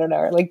don't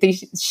know, like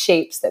these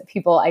shapes that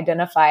people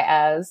identify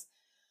as.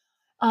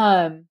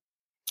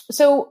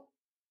 So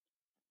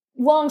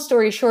long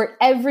story short,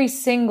 every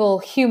single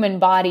human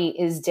body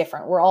is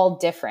different. We're all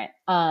different.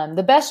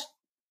 The best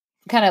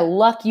kind of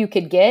luck you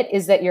could get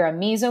is that you're a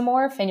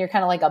mesomorph and you're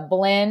kind of like a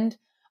blend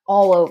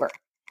all over.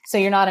 So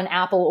you're not an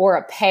apple or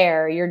a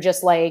pear. You're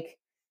just like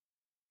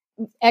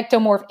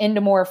ectomorph,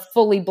 endomorph,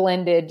 fully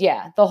blended.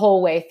 Yeah, the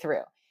whole way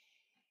through.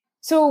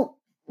 So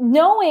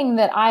knowing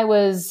that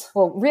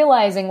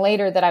realizing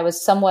later that I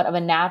was somewhat of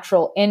a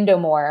natural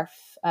endomorph,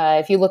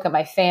 if you look at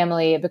my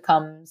family, it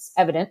becomes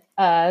evident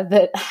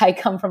that I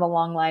come from a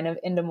long line of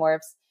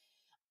endomorphs.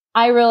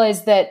 I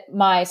realized that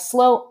my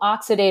slow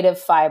oxidative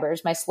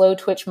fibers, my slow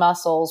twitch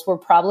muscles, were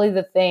probably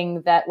the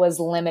thing that was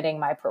limiting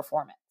my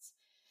performance.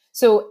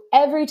 So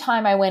every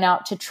time I went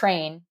out to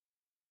train,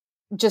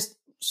 just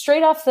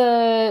straight off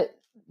the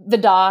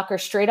dock or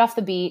straight off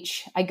the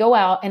beach, I go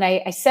out and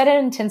I set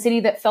an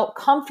intensity that felt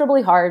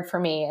comfortably hard for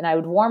me, and I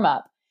would warm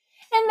up.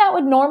 And that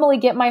would normally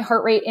get my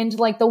heart rate into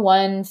like the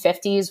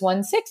 150s,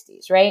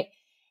 160s, right?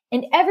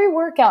 And every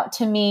workout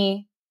to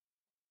me,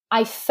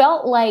 I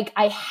felt like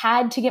I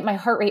had to get my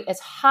heart rate as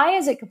high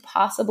as it could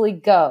possibly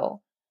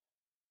go.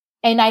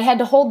 And I had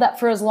to hold that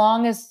for as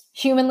long as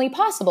humanly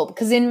possible,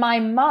 because in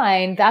my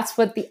mind, that's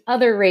what the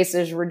other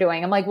racers were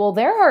doing. I'm like, well,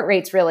 their heart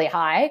rate's really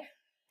high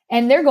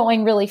and they're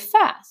going really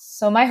fast.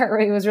 So my heart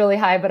rate was really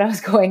high, but I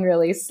was going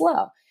really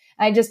slow.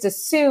 I just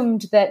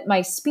assumed that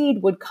my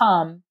speed would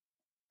come,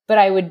 but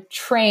I would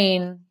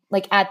train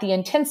like at the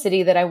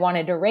intensity that I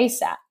wanted to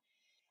race at.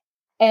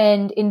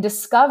 And in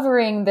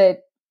discovering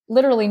that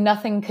literally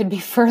nothing could be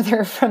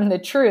further from the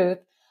truth,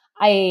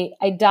 I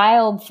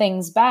dialed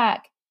things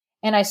back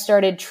and I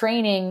started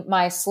training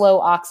my slow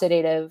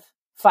oxidative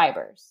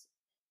fibers.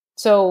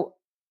 So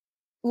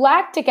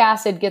lactic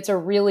acid gets a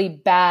really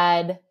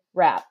bad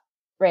rap,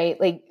 right?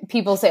 Like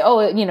people say, oh,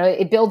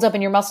 it builds up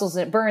in your muscles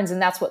and it burns,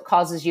 and that's what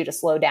causes you to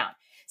slow down.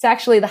 It's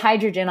actually the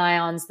hydrogen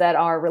ions that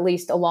are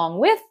released along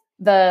with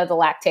the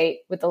lactate,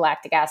 with the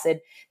lactic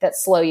acid, that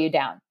slow you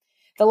down.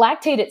 The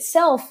lactate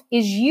itself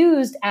is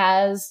used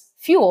as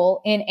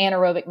fuel in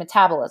anaerobic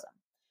metabolism.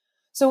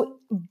 So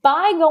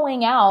by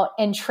going out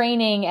and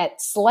training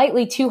at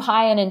slightly too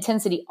high an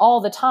intensity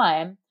all the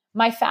time,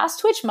 my fast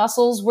twitch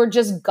muscles were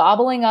just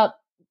gobbling up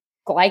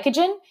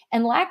glycogen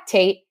and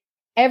lactate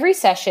every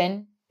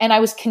session. And I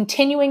was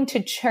continuing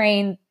to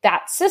train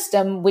that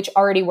system, which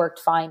already worked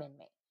fine in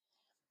me.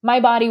 My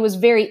body was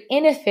very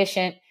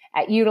inefficient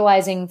at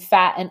utilizing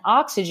fat and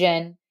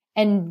oxygen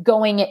and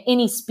going at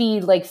any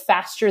speed, like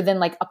faster than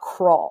like a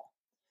crawl.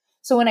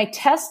 So when I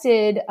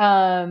tested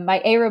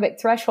my aerobic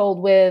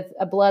threshold with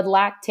a blood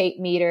lactate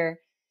meter,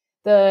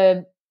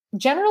 the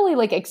generally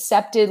like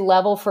accepted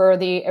level for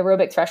the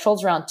aerobic threshold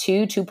is around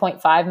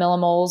 2.5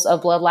 millimoles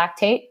of blood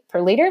lactate per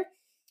liter.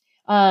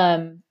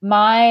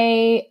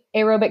 my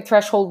aerobic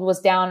threshold was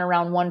down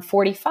around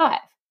 145,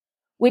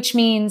 which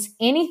means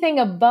anything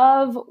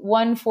above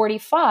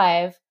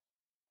 145,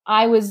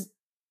 I was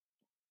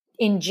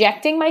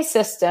injecting my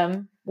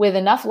system with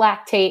enough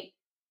lactate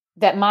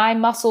that my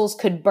muscles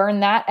could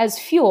burn that as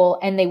fuel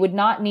and they would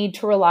not need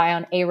to rely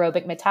on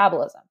aerobic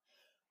metabolism.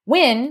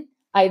 When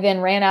I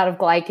then ran out of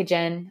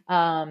glycogen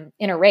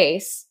in a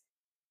race,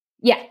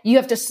 you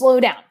have to slow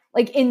down,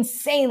 like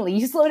insanely.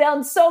 You slow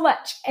down so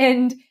much,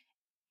 and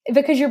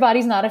because your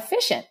body's not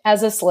efficient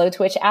as a slow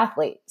twitch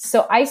athlete.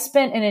 So I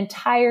spent an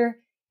entire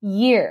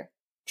year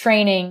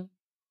training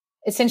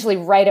essentially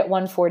right at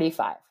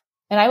 145.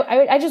 And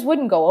I just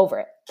wouldn't go over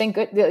it. Thank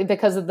good,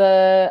 because of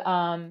the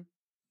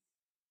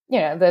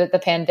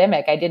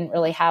pandemic. I didn't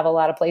really have a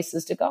lot of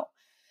places to go.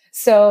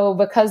 So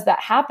because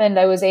that happened,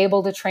 I was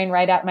able to train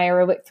right at my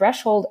aerobic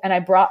threshold, and I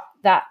brought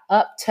that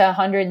up to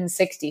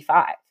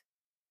 165.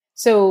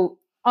 So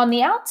on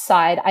the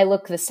outside, I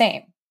look the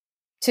same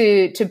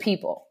to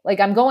people. Like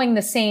I'm going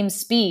the same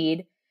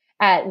speed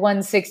at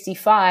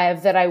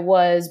 165 that I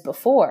was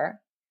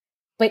before,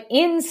 but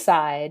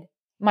inside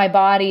my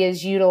body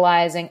is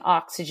utilizing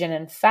oxygen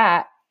and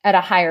fat at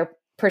a higher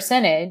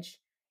percentage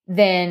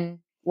than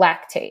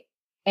lactate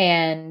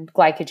and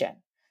glycogen.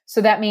 So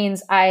that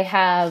means I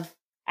have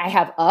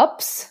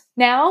ups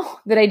now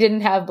that I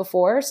didn't have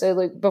before. So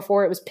like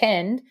before it was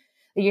pinned,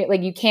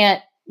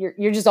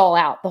 you're just all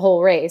out the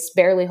whole race,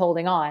 barely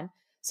holding on.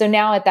 So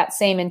now at that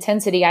same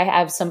intensity, I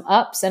have some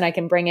ups and I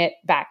can bring it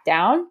back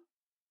down.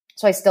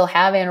 So I still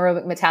have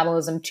anaerobic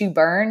metabolism to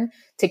burn,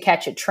 to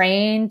catch a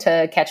train,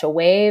 to catch a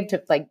wave,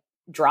 to like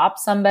drop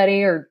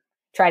somebody or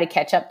try to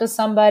catch up to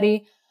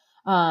somebody.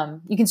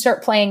 You can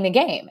start playing the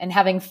game and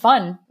having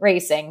fun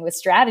racing with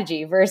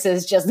strategy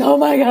versus just, oh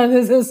my God,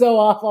 this is so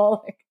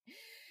awful.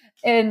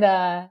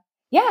 And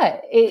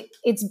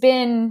it's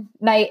been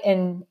night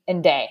and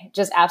day,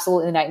 just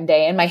absolutely night and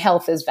day. And my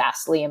health is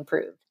vastly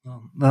improved.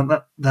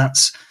 Well,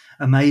 that's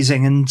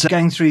amazing. And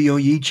going through your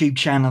YouTube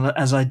channel,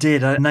 as I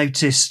did, I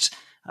noticed,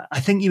 I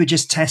think you were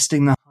just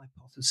testing the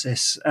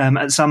hypothesis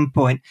at some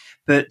point,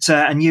 but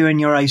and you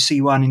and your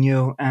OC1 and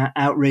your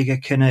outrigger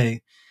canoe.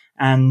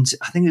 And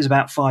I think it was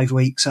about 5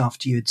 weeks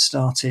after you had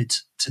started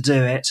to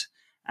do it.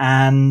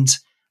 And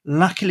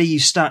luckily you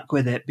stuck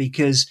with it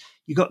because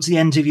you got to the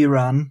end of your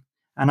run.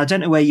 And I don't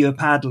know where you were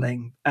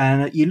paddling,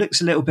 and you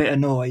looked a little bit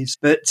annoyed,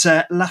 but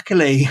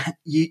luckily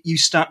you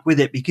stuck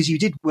with it because you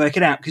did work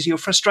it out, because your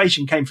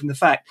frustration came from the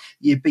fact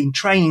you'd been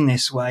training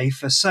this way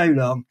for so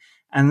long.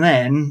 And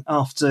then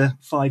after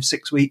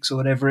 5-6 weeks or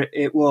whatever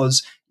it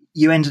was,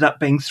 you ended up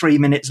being 3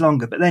 minutes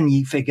longer. But then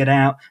you figured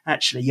out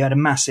actually you had a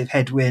massive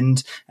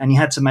headwind and you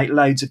had to make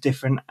loads of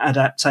different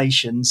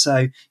adaptations.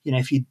 So,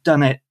 if you'd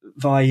done it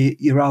via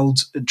your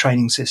old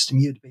training system,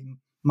 you'd have been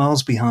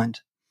miles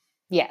behind.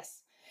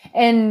 Yes.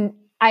 And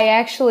I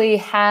actually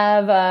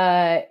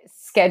have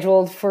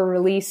scheduled for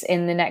release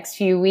in the next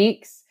few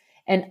weeks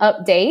an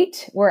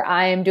update where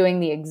I am doing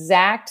the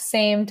exact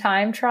same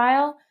time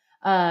trial.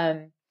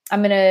 There's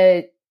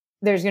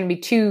going to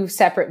be 2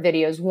 separate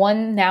videos,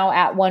 one now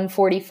at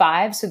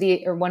 145,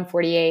 or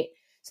 148.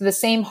 So the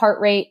same heart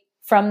rate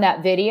from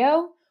that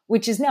video,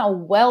 which is now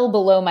well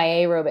below my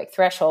aerobic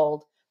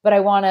threshold. But I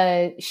want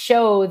to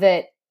show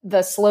that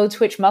the slow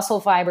twitch muscle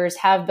fibers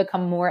have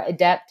become more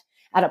adept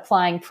at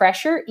applying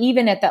pressure,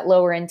 even at that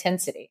lower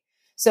intensity.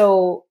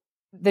 So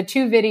the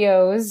 2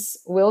 videos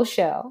will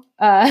show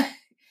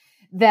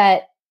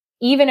that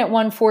even at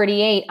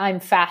 148,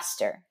 I'm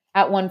faster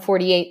at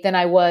 148 than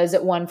I was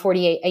at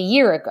 148 a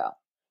year ago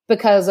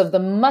because of the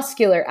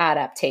muscular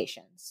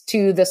adaptations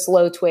to the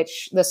slow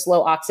twitch, the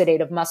slow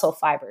oxidative muscle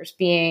fibers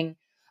being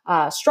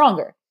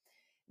stronger.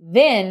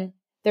 Then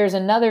there's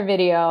another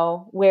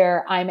video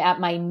where I'm at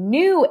my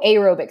new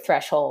aerobic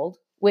threshold,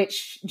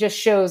 which just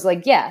shows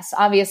yes,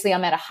 obviously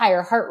I'm at a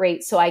higher heart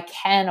rate, so I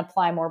can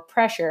apply more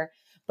pressure.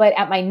 But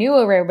at my new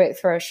aerobic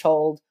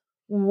threshold,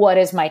 what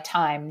is my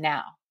time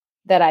now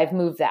that I've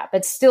moved that?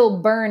 But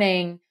still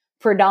burning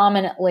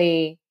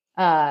predominantly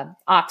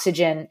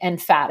oxygen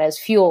and fat as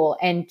fuel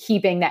and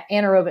keeping that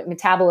anaerobic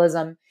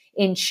metabolism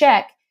in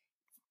check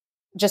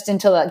just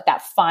until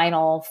that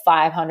final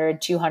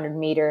 500, 200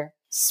 meter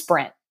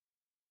sprint.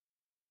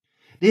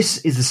 This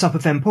is the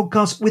SupFM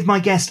podcast with my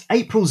guest,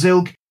 April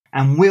Zilg,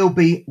 and we'll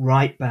be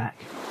right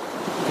back.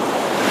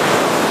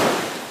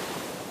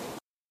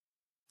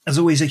 As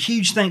always, a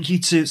huge thank you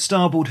to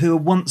Starboard, who are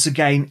once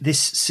again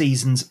this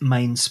season's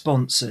main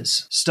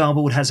sponsors.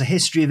 Starboard has a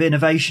history of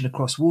innovation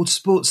across water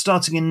sports,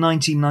 starting in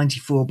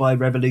 1994 by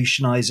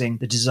revolutionising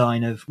the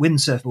design of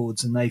windsurf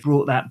boards, and they've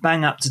brought that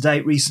bang up to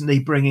date recently,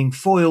 bringing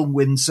foil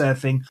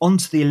windsurfing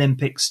onto the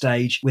Olympic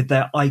stage with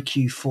their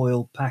IQ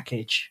Foil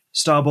package.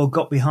 Starboard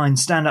got behind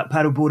stand-up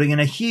paddleboarding in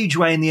a huge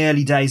way in the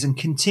early days and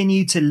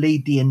continue to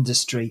lead the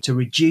industry to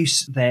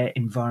reduce their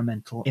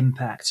environmental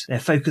impact. Their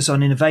focus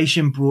on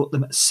innovation brought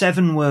them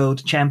 7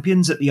 world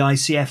champions at the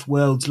ICF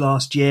Worlds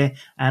last year,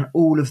 and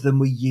all of them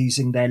were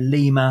using their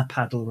Lima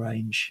paddle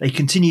range. They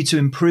continue to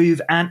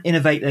improve and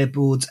innovate their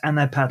boards and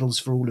their paddles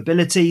for all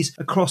abilities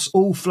across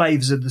all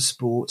flavours of the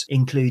sport,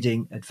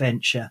 including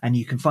adventure. And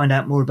you can find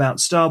out more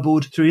about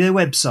Starboard through their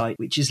website,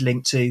 which is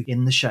linked to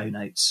in the show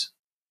notes.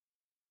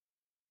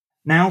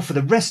 Now for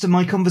the rest of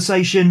my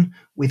conversation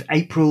with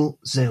April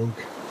Zilg.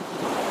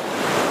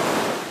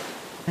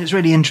 It's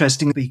really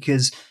interesting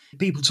because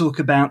people talk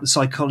about the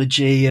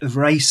psychology of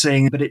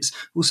racing, but it's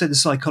also the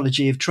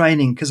psychology of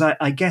training, because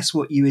I guess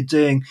what you were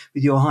doing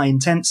with your high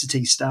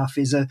intensity stuff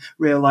is a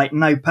real like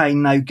no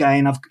pain, no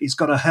gain. It's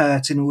got to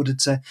hurt in order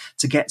to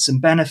get some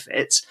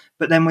benefits.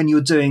 But then when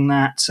you're doing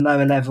that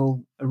lower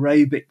level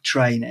aerobic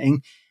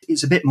training,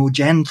 it's a bit more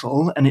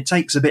gentle and it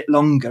takes a bit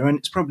longer, and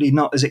it's probably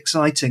not as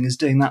exciting as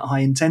doing that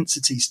high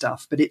intensity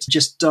stuff, but it's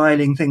just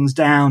dialing things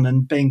down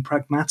and being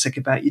pragmatic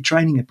about your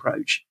training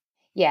approach.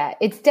 Yeah,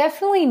 it's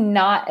definitely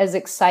not as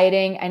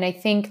exciting. And I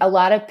think a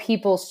lot of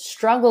people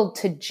struggle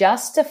to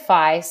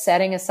justify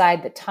setting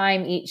aside the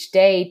time each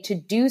day to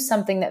do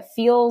something that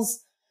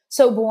feels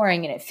so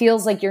boring and it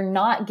feels like you're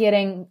not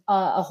getting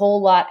a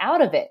whole lot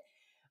out of it.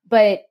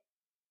 But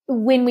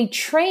when we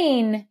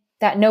train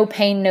that no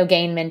pain, no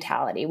gain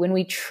mentality, when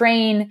we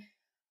train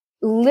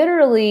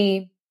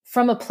literally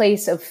from a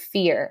place of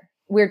fear,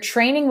 we're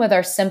training with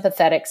our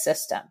sympathetic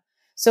system.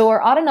 So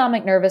our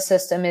autonomic nervous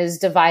system is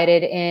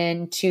divided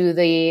into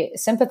the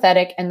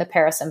sympathetic and the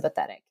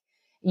parasympathetic.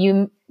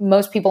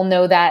 Most people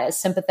know that as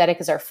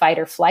sympathetic is our fight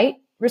or flight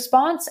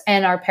response,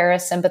 and our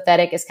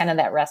parasympathetic is kind of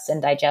that rest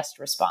and digest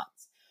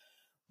response.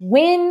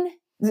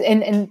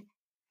 And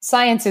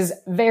science is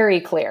very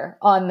clear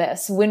on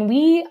this. When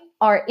we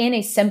are in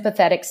a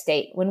sympathetic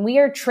state, when we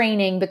are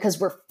training because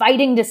we're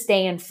fighting to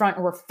stay in front,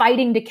 or we're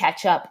fighting to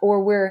catch up,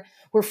 or we're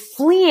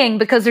fleeing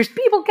because there's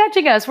people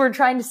catching us, we're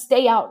trying to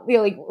stay out,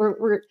 we're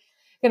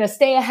going to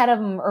stay ahead of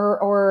them,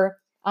 or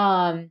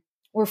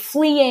we're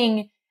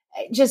fleeing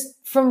just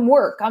from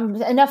work.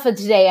 Enough of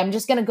today. I'm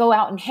just going to go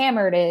out and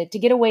hammer to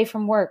get away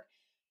from work.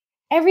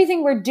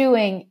 Everything we're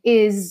doing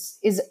is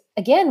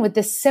again with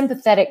this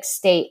sympathetic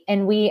state,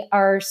 and we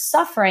are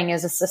suffering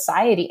as a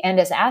society and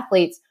as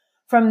athletes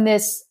from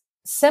this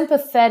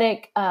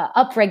sympathetic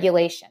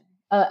upregulation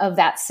of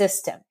that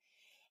system.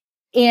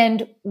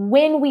 And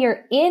when we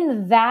are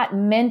in that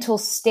mental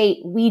state,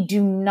 we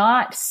do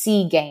not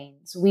see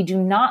gains. We do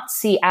not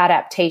see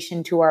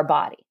adaptation to our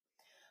body,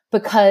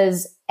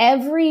 because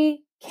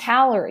every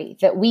calorie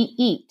that we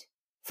eat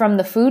from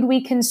the food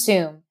we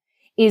consume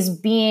is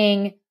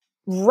being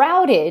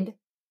routed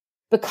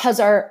because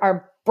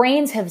our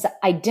brains have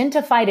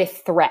identified a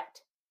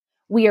threat.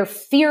 We are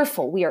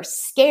fearful. We are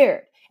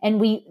scared. And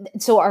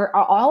so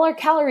all our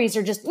calories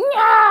are just,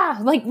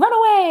 like run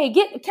away,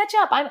 catch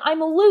up.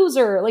 I'm a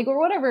loser, like, or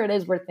whatever it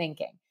is we're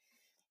thinking.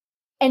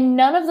 And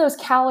none of those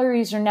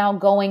calories are now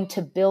going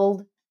to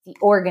build the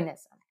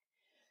organism.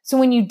 So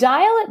when you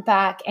dial it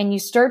back and you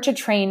start to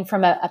train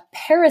from a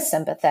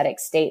parasympathetic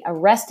state, a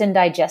rest and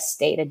digest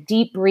state, a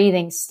deep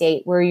breathing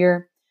state where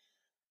you're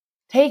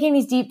taking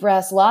these deep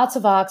breaths, lots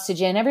of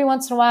oxygen, every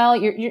once in a while,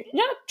 you're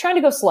not trying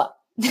to go slow.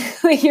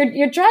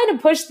 You're trying to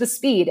push the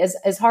speed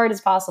as hard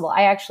as possible.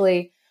 I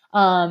actually,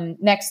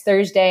 next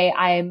Thursday,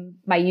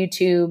 my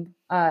YouTube,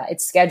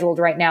 it's scheduled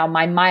right now,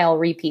 my mile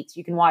repeats.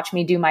 You can watch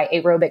me do my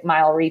aerobic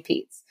mile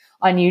repeats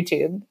on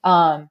YouTube.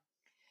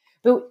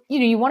 But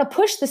you want to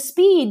push the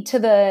speed to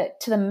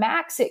the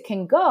max it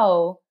can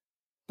go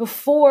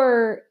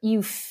before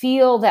you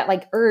feel that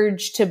like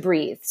urge to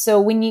breathe. So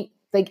when you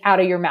like out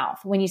of your mouth,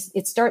 when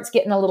it starts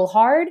getting a little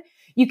hard,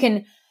 you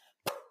can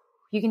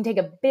take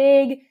a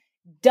big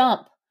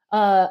dump,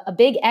 a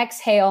big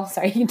exhale.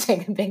 Sorry, you can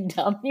take a big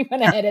dump. You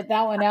want to edit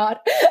that one out.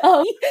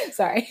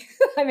 Sorry,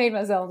 I made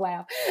myself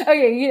laugh.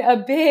 Okay, a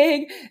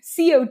big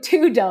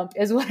CO2 dump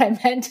is what I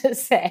meant to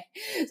say.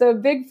 So a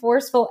big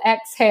forceful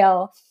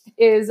exhale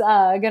is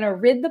going to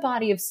rid the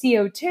body of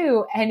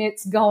CO2, and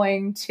it's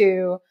going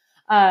to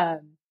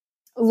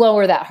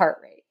lower that heart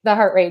rate. The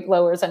heart rate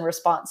lowers in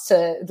response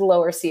to the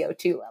lower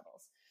CO2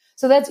 levels.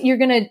 So you're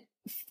going to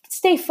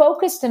stay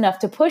focused enough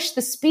to push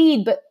the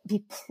speed, but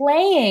be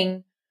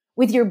playing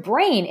with your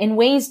brain in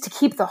ways to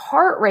keep the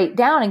heart rate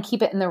down and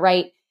keep it in the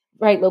right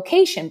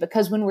location.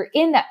 Because when we're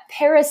in that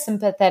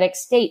parasympathetic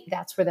state,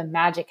 that's where the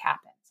magic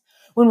happens.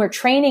 When we're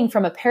training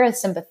from a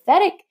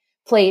parasympathetic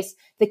place,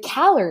 the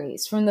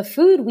calories from the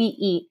food we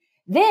eat,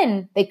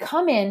 then they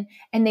come in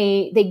and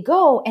they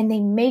go and they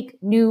make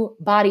new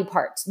body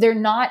parts. They're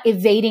not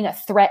evading a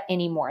threat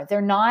anymore.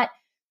 They're not,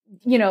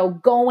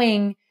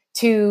 going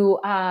to,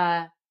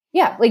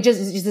 like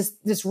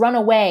just this run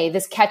away,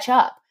 this catch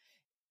up.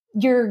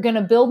 You're going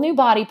to build new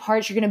body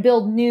parts. You're going to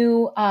build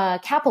new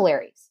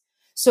capillaries.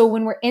 So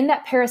when we're in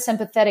that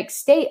parasympathetic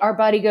state, our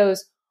body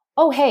goes,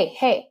 oh,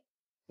 hey,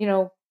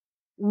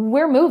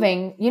 we're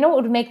moving. You know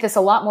what would make this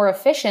a lot more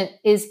efficient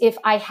is if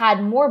I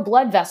had more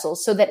blood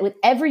vessels so that with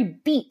every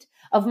beat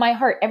of my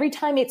heart, every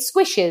time it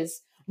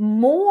squishes,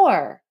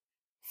 more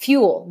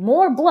fuel,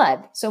 more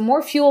blood. So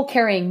more fuel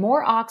carrying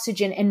more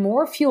oxygen and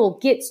more fuel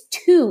gets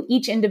to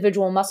each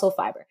individual muscle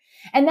fiber.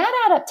 And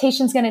that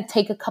adaptation is going to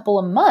take a couple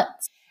of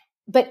months.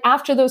 But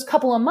after those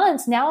couple of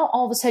months, now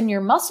all of a sudden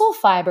your muscle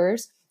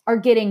fibers are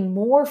getting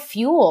more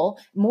fuel,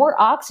 more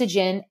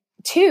oxygen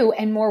to,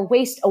 and more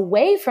waste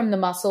away from the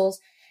muscles.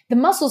 The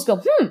muscles go,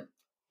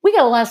 we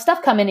got a lot of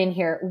stuff coming in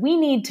here. We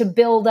need to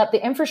build up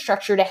the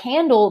infrastructure to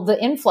handle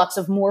the influx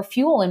of more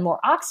fuel and more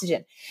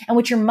oxygen. And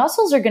what your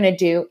muscles are going to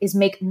do is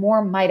make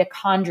more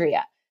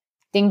mitochondria.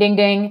 Ding, ding,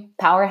 ding,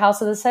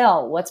 powerhouse of the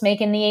cell. What's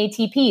making the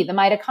ATP? The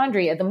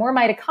mitochondria. The more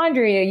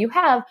mitochondria you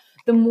have,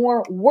 the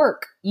more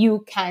work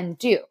you can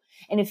do.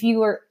 And if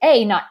you are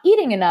not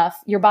eating enough,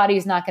 your body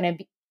is not going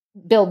to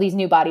build these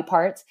new body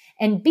parts.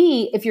 And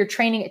B, if you're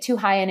training at too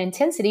high an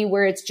intensity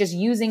where it's just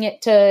using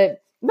it to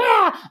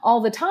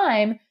all the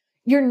time,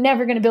 you're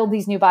never going to build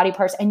these new body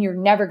parts, and you're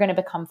never going to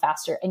become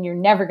faster, and you're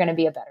never going to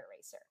be a better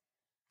racer.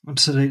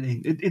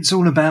 Absolutely. It's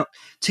all about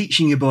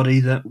teaching your body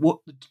that what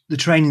the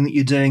training that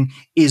you're doing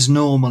is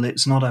normal.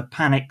 It's not a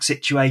panic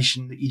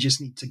situation that you just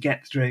need to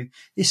get through.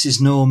 This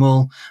is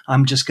normal.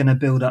 I'm just going to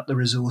build up the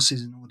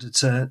resources in order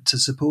to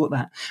support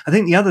that. I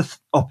think the other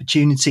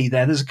opportunity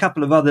there's a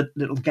couple of other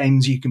little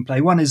games you can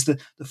play. One is the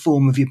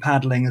form of your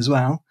paddling as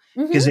well.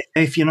 Because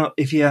if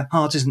your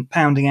heart isn't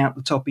pounding out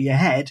the top of your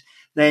head,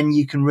 then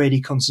you can really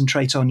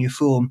concentrate on your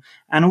form.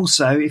 And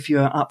also, if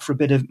you're up for a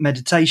bit of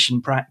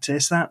meditation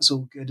practice, that's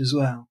all good as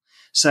well.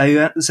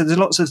 So there's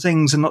lots of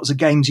things and lots of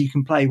games you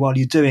can play while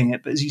you're doing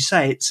it. But as you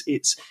say,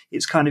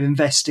 it's kind of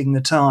investing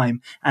the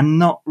time and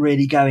not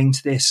really going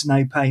to this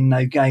no pain,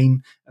 no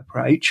gain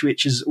approach,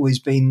 which has always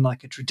been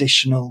like a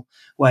traditional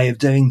way of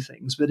doing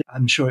things. But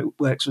I'm sure it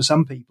works for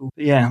some people.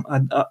 But yeah,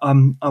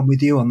 I'm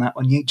with you on that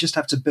one. You just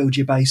have to build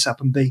your base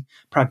up and be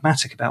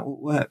pragmatic about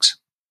what works.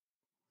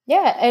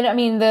 Yeah. And I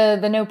mean, the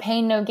no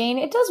pain, no gain,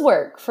 it does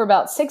work for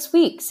about 6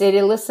 weeks. It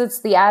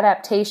elicits the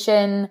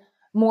adaptation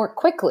more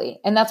quickly.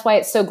 And that's why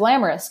it's so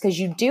glamorous, because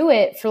you do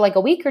it for like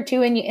a week or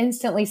two and you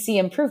instantly see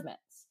improvements.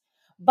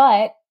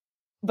 But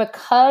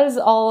because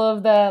all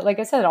of the, like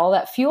I said, all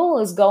that fuel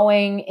is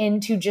going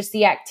into just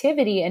the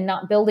activity and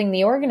not building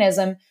the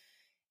organism,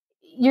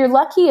 you're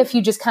lucky if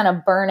you just kind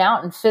of burn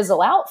out and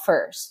fizzle out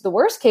first. The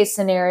worst case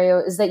scenario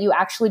is that you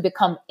actually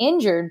become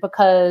injured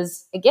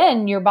because,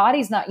 again, your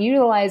body's not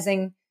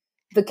utilizing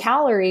the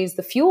calories,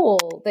 the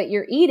fuel that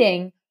you're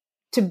eating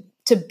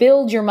to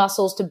build your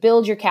muscles, to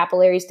build your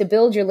capillaries, to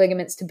build your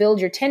ligaments, to build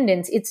your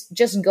tendons. It's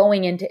just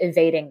going into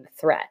evading the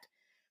threat.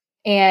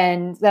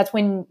 And that's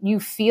when you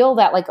feel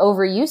that like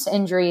overuse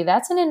injury,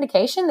 that's an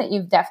indication that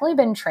you've definitely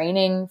been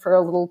training for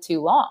a little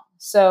too long.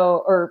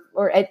 So,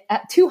 or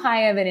at too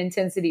high of an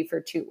intensity for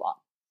too long.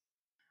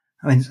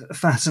 I mean, it's a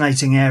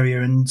fascinating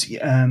area.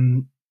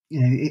 And,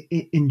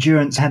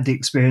 endurance, had the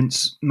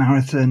experience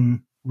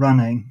marathon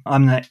running.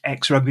 I'm an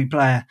ex-rugby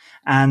player,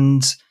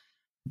 and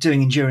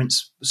doing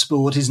endurance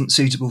sport isn't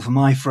suitable for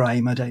my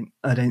frame. I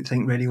don't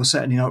think really, or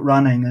certainly not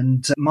running.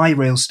 And my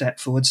real step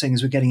forward, seeing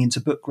as we're getting into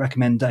book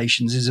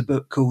recommendations, is a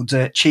book called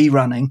Chi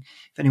Running.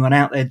 If anyone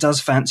out there does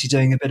fancy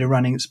doing a bit of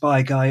running, it's by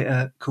a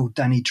guy called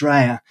Danny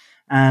Dreyer.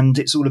 And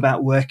it's all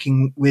about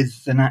working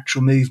with the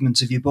natural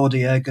movement of your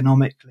body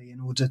ergonomically in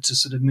order to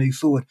sort of move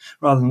forward,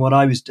 rather than what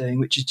I was doing,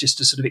 which is just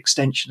a sort of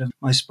extension of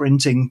my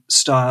sprinting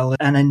style,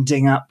 and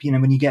ending up,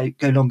 when you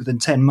go longer than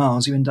 10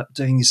 miles, you end up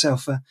doing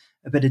yourself a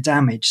bit of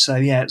damage. So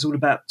yeah, it's all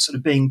about sort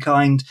of being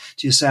kind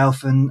to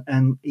yourself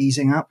and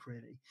easing up,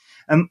 really.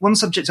 One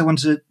subject I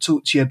wanted to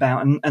talk to you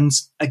about, and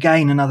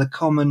again, another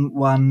common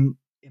one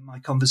in my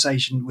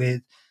conversation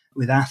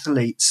with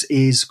athletes,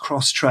 is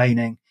cross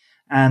training.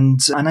 And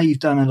I know you've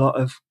done a lot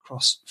of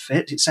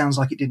CrossFit. It sounds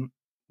like it didn't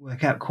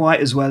work out quite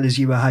as well as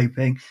you were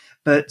hoping,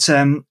 but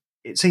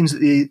it seems that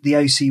the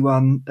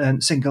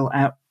OC1 single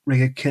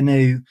outrigger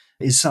canoe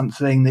is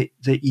something that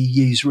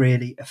you use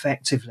really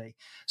effectively.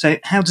 So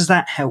how does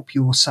that help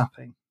your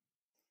supping?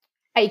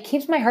 It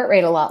keeps my heart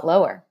rate a lot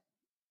lower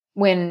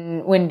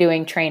when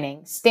doing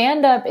training.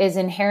 Stand up is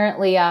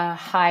inherently a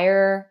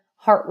higher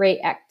heart rate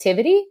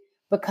activity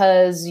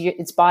because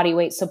it's body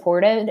weight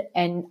supported,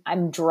 and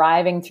I'm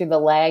driving through the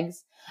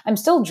legs. I'm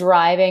still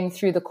driving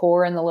through the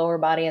core and the lower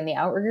body in the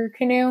outrigger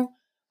canoe,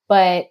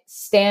 but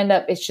stand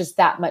up is just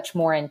that much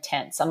more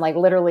intense. I'm like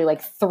literally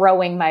like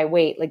throwing my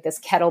weight like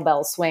this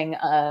kettlebell swing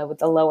with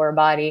the lower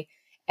body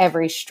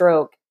every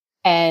stroke.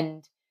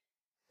 And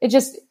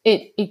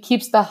it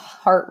keeps the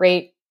heart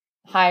rate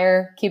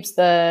higher, keeps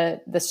the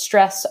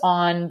stress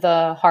on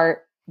the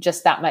heart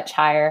just that much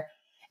higher.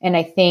 And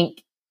I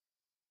think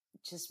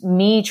just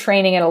me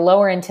training at a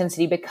lower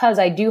intensity, because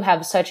I do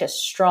have such a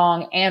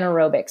strong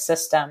anaerobic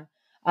system,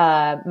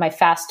 my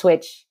fast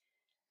twitch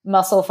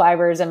muscle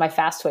fibers and my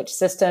fast twitch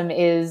system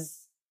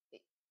it's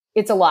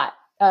a lot.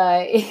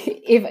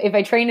 If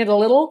I train it a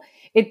little,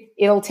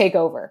 it'll take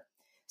over.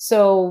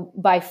 So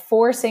by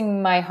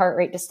forcing my heart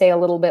rate to stay a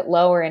little bit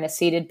lower in a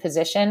seated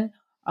position,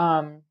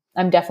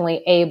 I'm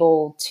definitely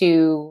able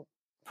to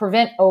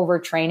prevent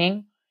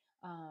overtraining,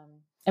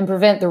 and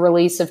prevent the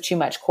release of too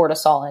much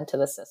cortisol into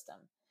the system.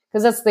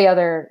 Because that's the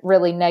other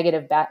really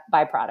negative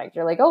byproduct.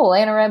 You're like, oh, well,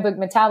 anaerobic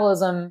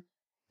metabolism,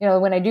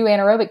 when I do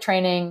anaerobic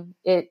training,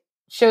 it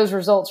shows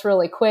results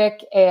really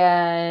quick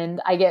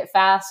and I get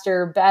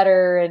faster,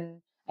 better,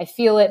 and I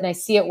feel it and I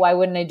see it. Why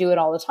wouldn't I do it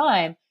all the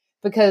time?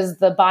 Because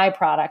the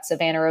byproducts of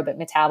anaerobic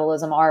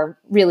metabolism are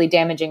really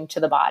damaging to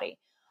the body,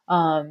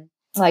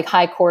 like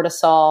high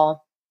cortisol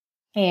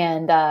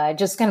and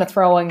just kind of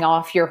throwing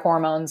off your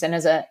hormones. And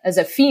as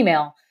a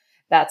female,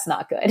 that's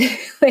not good.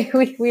 Like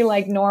we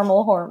like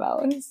normal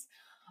hormones.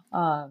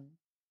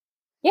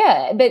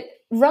 Yeah, but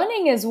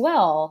running as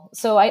well.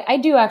 So I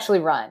do actually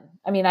run.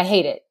 I mean, I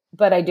hate it,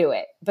 but I do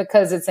it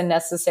because it's a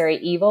necessary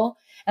evil.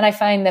 And I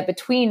find that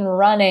between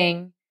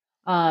running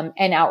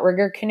and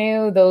outrigger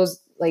canoe, those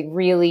like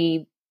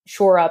really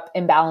shore up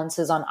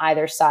imbalances on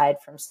either side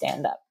from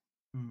stand up.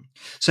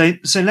 So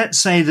let's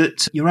say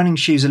that your running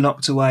shoes are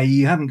locked away.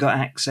 You haven't got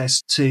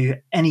access to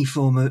any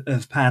form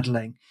of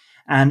paddling.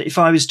 And if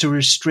I was to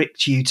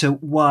restrict you to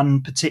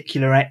one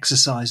particular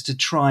exercise to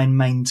try and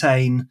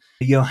maintain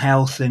your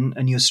health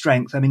and your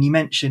strength, I mean, you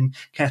mentioned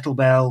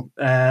kettlebell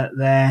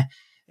there,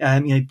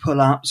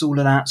 pull-ups, all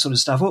of that sort of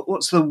stuff.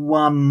 What's the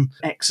one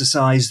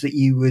exercise that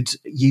you would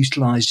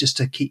utilize just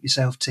to keep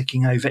yourself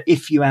ticking over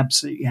if you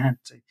absolutely had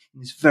to in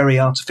this very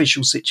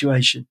artificial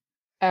situation?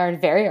 Are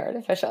very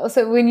artificial.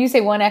 So when you say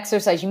one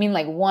exercise, you mean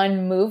like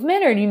one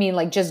movement, or do you mean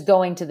like just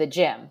going to the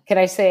gym? Could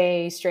I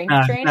say strength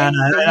training?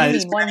 No. You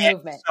mean one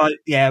movement?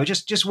 Yeah,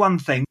 just one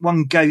thing,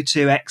 one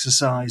go-to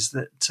exercise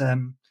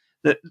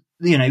that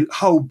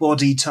whole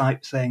body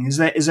type thing. Is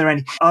there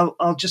any?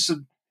 I'll just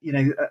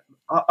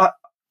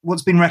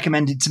what's been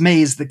recommended to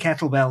me is the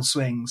kettlebell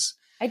swings.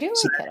 I do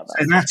like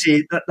kettlebell.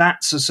 So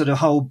that's a sort of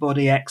whole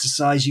body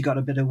exercise. You got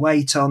a bit of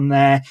weight on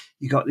there.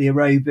 You got the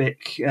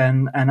aerobic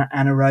and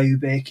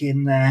anaerobic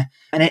in there,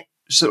 and it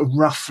sort of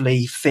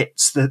roughly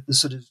fits the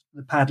sort of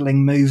the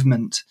paddling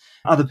movement.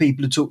 Other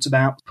people have talked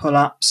about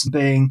pull-ups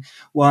being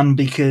one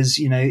because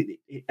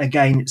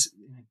again it's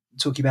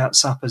talking about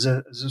SUP as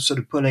a sort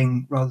of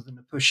pulling rather than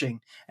a pushing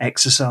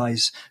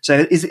exercise.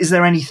 So is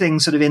there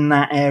anything sort of in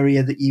that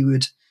area that you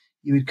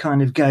would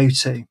kind of go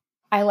to?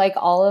 I like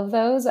all of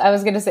those. I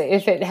was going to say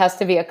if it has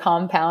to be a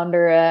compound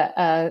or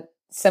a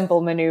simple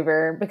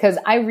maneuver, because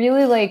I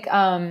really like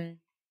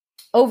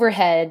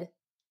overhead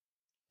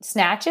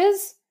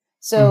snatches.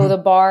 So the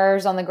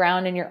bars on the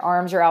ground and your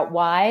arms are out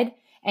wide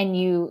and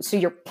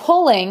you're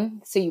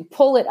pulling, so you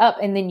pull it up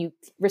and then you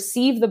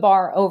receive the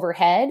bar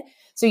overhead.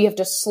 So you have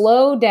to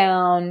slow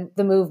down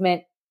the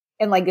movement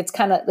and like it's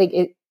kind of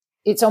like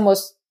it's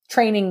almost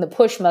training the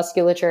push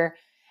musculature,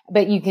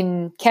 but you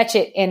can catch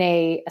it in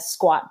a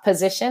squat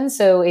position.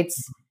 So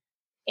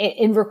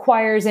it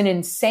requires an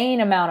insane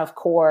amount of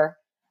core.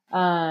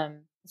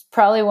 It's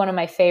probably one of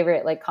my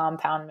favorite like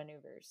compound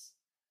maneuvers.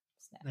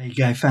 There you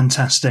go.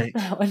 Fantastic.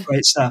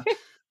 Great stuff.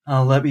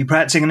 I'll be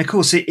practicing. And of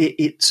course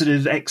it sort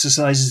of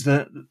exercises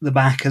the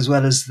back as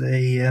well as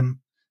the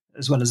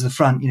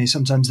front.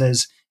 Sometimes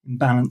there's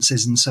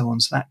imbalances and so on.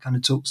 So that kind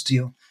of talks to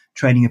your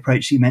training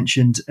approach you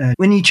mentioned.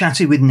 When you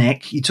chatted with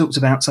Nick, you talked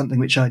about something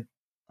which I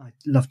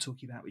love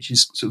talking about, which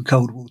is sort of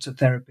cold water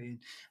therapy.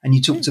 And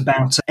you talked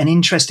about an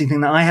interesting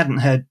thing that I hadn't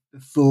heard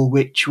before,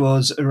 which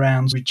was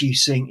around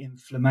reducing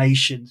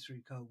inflammation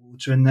through cold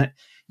water, and that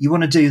you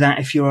want to do that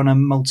if you're on a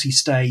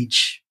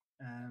multi-stage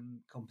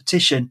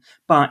competition,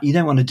 but you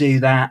don't want to do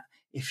that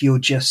if you're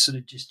just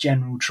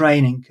general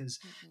training, because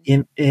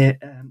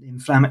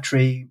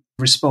inflammatory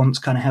response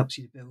kind of helps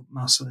you to build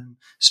muscle and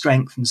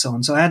strength and so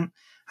on. So I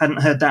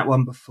hadn't heard that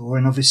one before.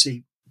 And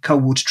obviously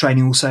cold water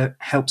training also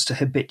helps to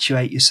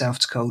habituate yourself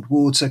to cold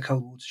water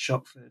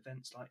shock for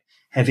events like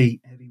heavy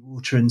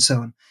water and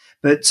so on.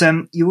 But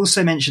you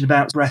also mentioned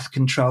about breath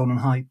control and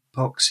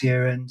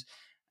hypoxia,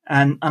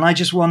 and I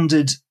just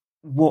wondered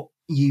what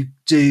you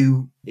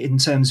do in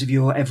terms of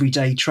your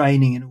everyday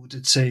training in order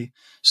to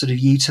sort of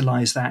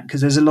utilize that,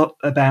 because there's a lot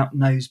about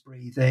nose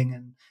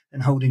breathing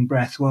and holding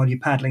breath while you're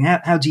paddling.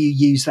 How do you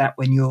use that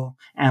when you're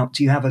out?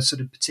 Do you have a sort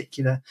of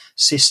particular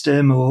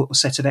system or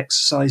set of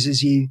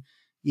exercises you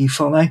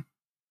follow?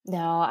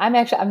 No, I'm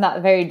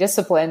not very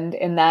disciplined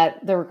in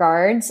the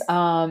regards.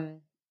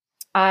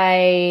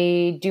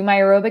 I do my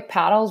aerobic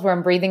paddles where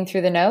I'm breathing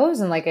through the nose.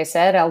 And like I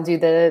said, I'll do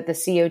the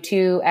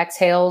CO2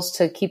 exhales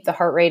to keep the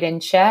heart rate in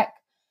check.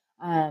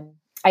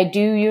 I do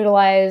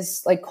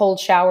utilize like cold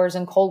showers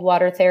and cold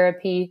water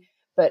therapy,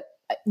 but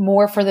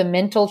more for the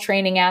mental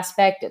training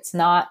aspect. It's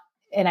not,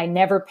 and I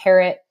never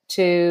pair it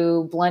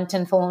to blunt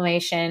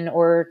inflammation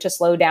or to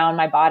slow down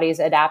my body's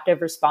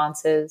adaptive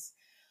responses.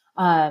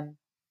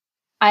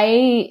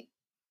 I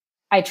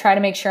try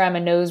to make sure I'm a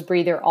nose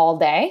breather all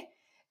day.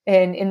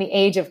 And in the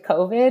age of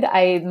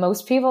COVID,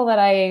 most people that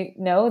I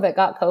know that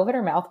got COVID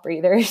are mouth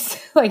breathers.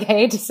 Like I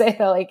hate to say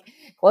that, like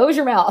close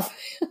your mouth.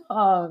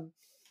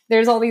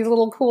 There's all these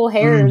little cool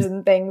hairs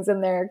and things in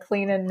there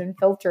cleaning and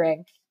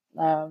filtering.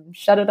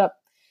 Shut it up.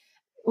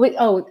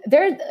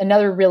 There's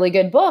another really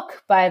good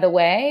book, by the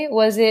way.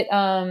 Was it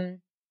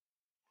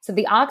So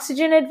the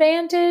Oxygen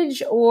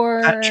Advantage,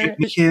 or Patrick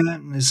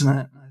McKeown, isn't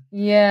it?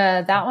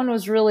 Yeah, that one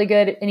was really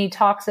good. And he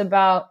talks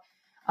about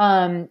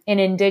in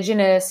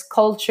indigenous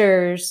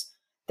cultures,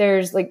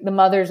 there's like the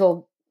mothers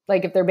will,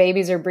 like if their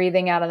babies are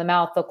breathing out of the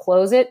mouth, they'll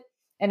close it.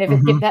 And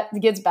if that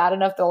gets bad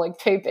enough, they'll like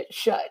tape it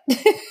shut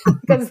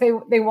because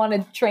they want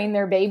to train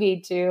their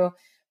baby to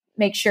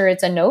make sure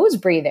it's a nose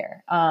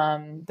breather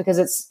because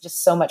it's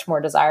just so much more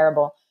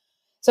desirable.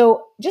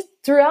 So just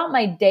throughout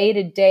my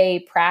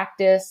day-to-day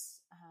practice,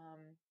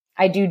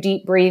 I do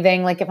deep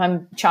breathing. Like if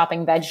I'm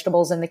chopping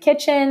vegetables in the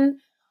kitchen,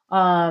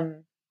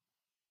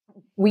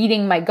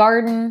 weeding my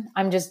garden,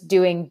 I'm just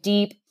doing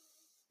deep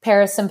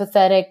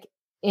parasympathetic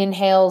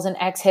inhales and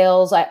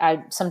exhales.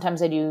 I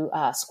sometimes I do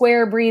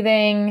square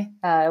breathing.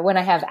 When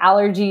I have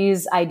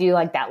allergies, I do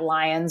like that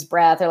lion's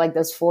breath or like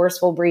those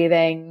forceful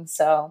breathing.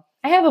 So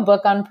I have a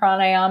book on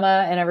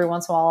pranayama, and every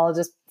once in a while I'll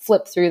just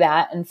flip through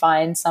that and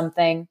find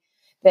something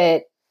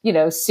that, you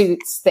know,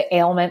 suits the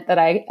ailment that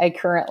I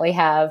currently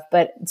have.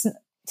 But it's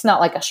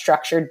not like a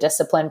structured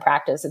discipline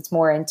practice. It's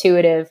more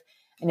intuitive,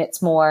 and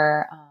it's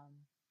more,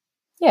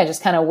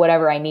 just kind of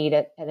whatever I need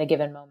at a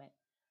given moment.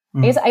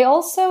 I guess I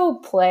also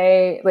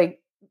play, like,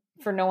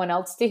 for no one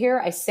else to hear,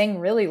 I sing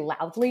really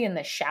loudly in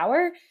the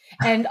shower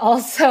and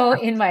also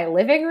in my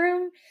living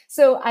room.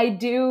 So I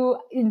do,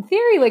 in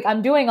theory, like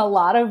I'm doing a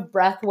lot of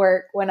breath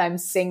work when I'm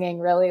singing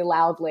really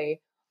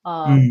loudly.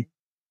 And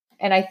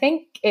I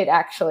think it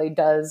actually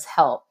does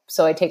help.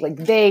 So I take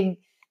like big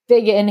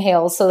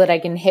inhales so that I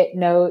can hit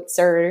notes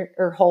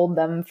or hold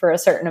them for a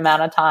certain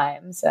amount of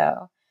time.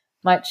 So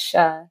much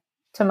to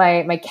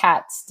my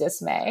cat's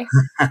dismay.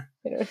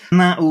 And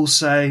that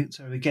also,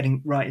 so we're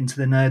getting right into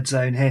the nerd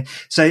zone here.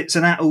 So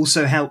that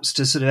also helps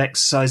to sort of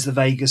exercise the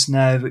vagus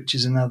nerve, which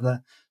is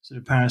another sort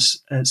of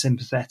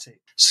parasympathetic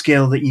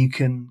skill that you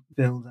can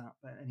build up.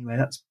 But anyway,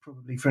 that's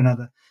probably for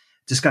another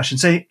discussion.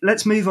 So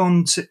let's move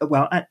on to,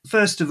 well,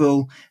 first of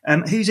all,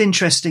 who's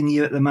interesting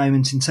you at the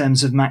moment in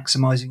terms of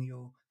maximizing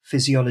your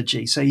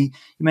physiology? So you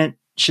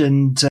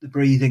mentioned the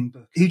breathing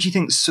book. Who do you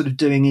think is sort of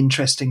doing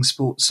interesting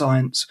sports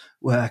science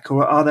work,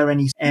 or are there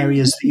any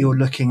areas that you're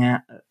looking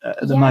at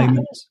the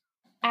moment?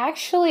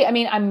 Actually, I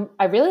mean,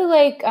 I really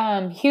like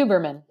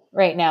Huberman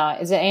right now.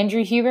 Is it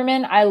Andrew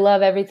Huberman? I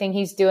love everything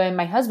he's doing.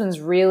 My husband's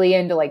really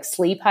into like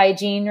sleep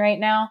hygiene right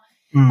now.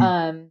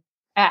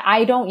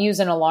 I don't use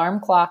an alarm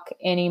clock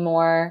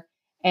anymore,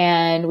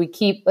 and we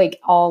keep like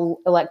all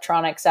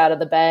electronics out of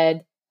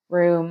the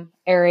bedroom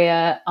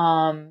area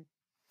and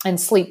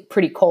sleep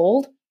pretty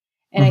cold.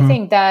 And I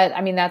think that, I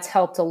mean, that's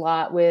helped a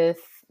lot with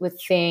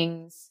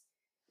things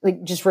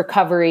like just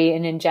recovery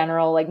and in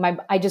general. Like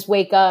I just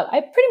wake up,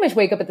 I pretty much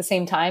wake up at the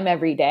same time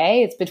every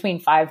day. It's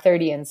between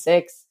 5:30 and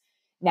 6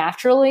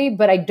 naturally,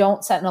 but I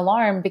don't set an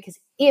alarm because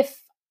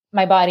if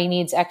my body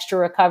needs extra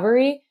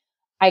recovery,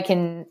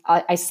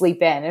 I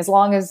sleep in as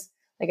long as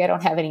like I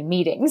don't have any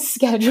meetings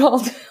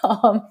scheduled,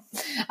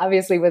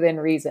 obviously within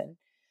reason.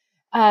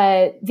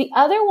 The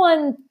other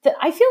one that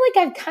I feel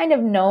like I've kind of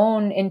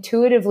known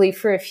intuitively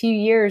for a few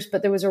years,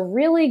 but there was a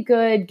really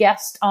good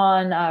guest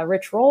on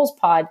Rich Roll's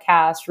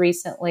podcast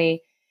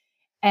recently,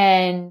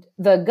 and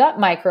the gut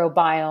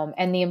microbiome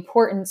and the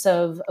importance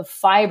of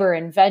fiber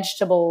and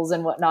vegetables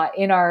and whatnot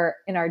in our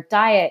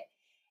diet.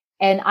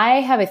 And I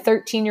have a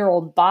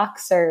 13-year-old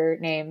boxer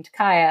named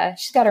Kaya.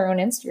 She's got her own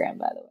Instagram,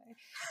 by the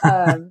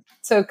way.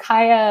 So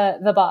Kaya,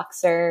 the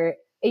boxer,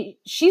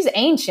 she's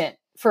ancient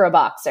for a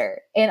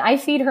boxer, and I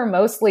feed her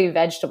mostly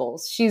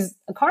vegetables. She's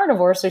a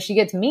carnivore, so she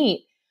gets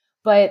meat,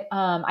 but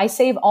I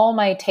save all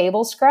my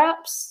table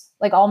scraps,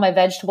 like all my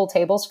vegetable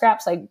table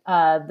scraps, like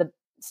the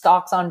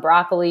stalks on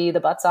broccoli,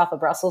 the butts off of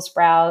Brussels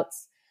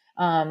sprouts,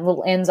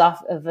 little ends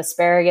off of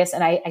asparagus,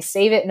 and I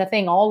save it in a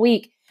thing all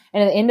week.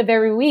 And at the end of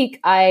every week,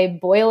 I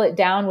boil it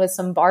down with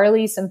some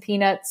barley, some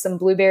peanuts, some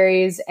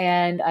blueberries,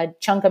 and a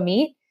chunk of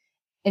meat,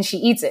 and she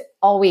eats it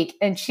all week.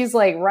 And she's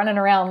like running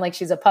around like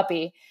she's a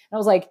puppy. And I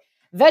was like,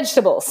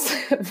 vegetables.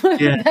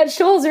 Yeah.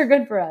 Vegetables are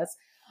good for us.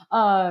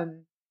 But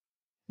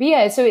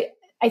yeah, so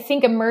I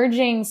think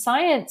emerging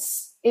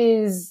science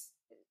is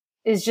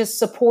just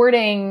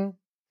supporting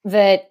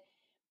that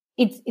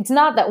it's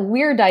not that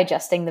we're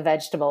digesting the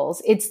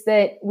vegetables. It's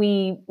that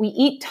we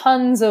eat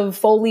tons of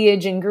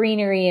foliage and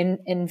greenery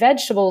and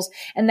vegetables,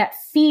 and that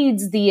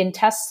feeds the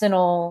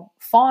intestinal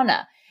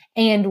fauna.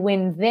 And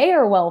when they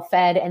are well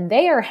fed and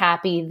they are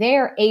happy,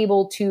 they're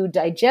able to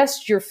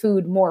digest your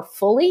food more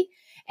fully,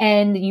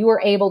 and you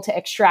are able to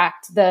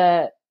extract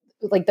the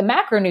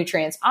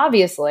macronutrients.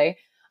 Obviously,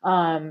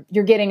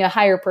 you're getting a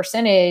higher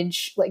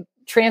percentage, like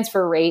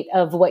transfer rate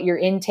of what you're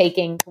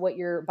intaking, what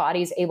your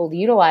body is able to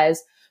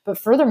utilize. But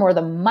furthermore,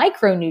 the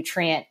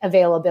micronutrient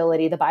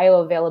availability, the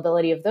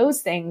bioavailability of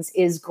those things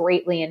is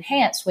greatly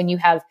enhanced when you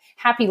have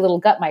happy little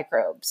gut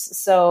microbes.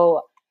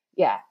 So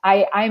yeah,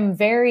 I'm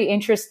very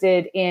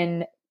interested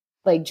in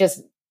like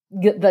just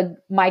the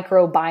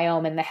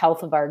microbiome and the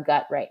health of our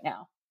gut right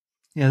now.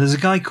 Yeah, there's a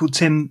guy called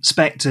Tim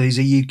Spector who's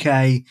a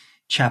UK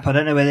chap. I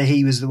don't know whether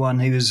he was the one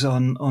who was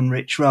on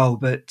Rich Roll,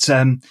 but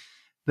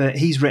but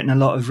he's written a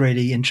lot of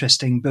really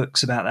interesting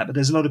books about that. But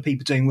there's a lot of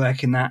people doing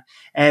work in that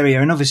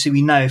area. And obviously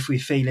we know if we're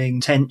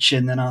feeling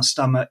tension, then our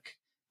stomach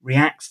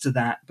reacts to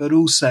that. But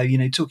also,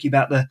 talking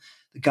about the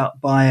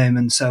gut biome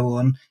and so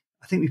on,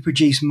 I think we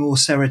produce more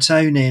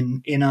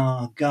serotonin in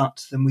our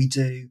gut than we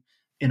do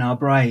in our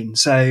brain.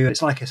 So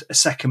it's like a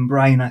second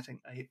brain, I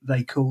think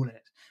they call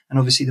it. And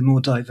obviously the more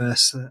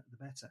diverse, the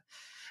better.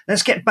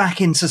 Let's get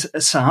back into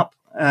SUP.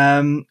 Dude,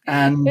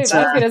 I was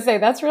going to say,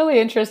 that's really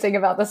interesting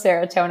about the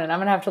serotonin. I'm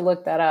going to have to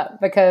look that up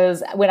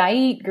because when I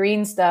eat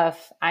green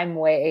stuff, I'm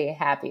way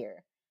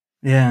happier.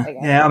 Yeah.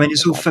 I mean,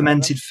 it's all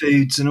fermented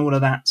foods and all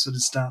of that sort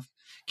of stuff.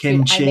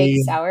 Kimchi. Dude, I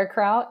make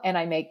sauerkraut and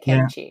I make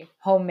kimchi.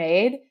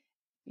 Homemade.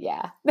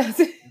 Yeah. Back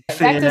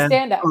to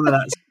stand up. All of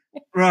that.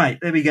 Right.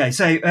 There we go.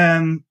 So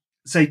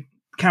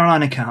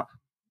Carolina Cup,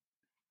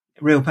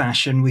 real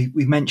passion.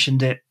 We've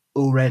mentioned it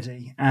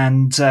already.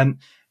 And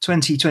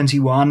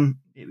 2021,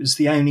 it was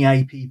the only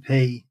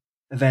APP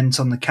event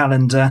on the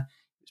calendar.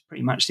 It was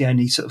pretty much the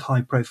only sort of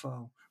high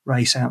profile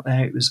race out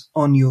there. It was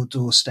on your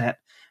doorstep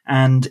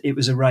and it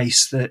was a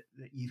race that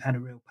you've had a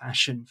real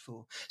passion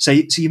for. So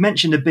you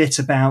mentioned a bit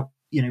about,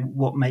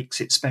 what makes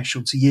it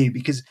special to you,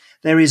 because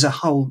there is a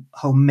whole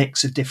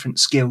mix of different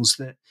skills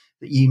that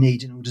you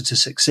need in order to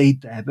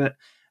succeed there. But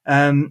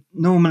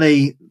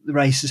normally the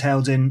race is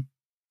held in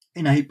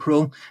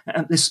April.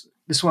 This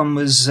one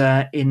was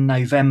in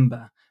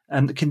November.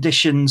 The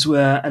conditions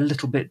were a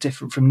little bit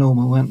different from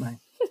normal, weren't they?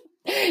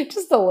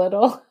 Just a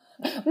little.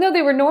 No,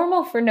 they were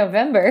normal for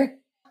November.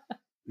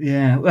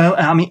 Yeah. Well,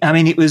 I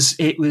mean, it was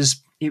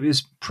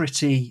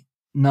pretty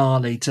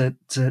gnarly to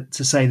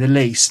say the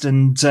least.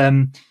 And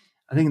I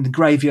think in the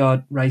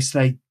graveyard race,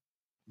 they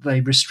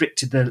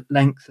restricted the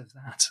length of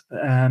that.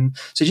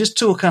 So just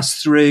talk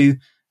us through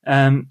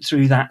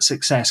that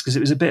success, because it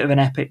was a bit of an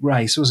epic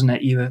race, wasn't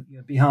it? You were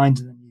behind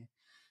and then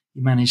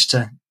you managed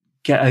to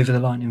get over the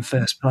line in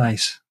first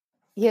place.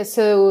 Yeah,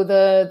 so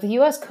the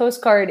U.S.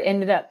 Coast Guard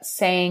ended up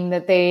saying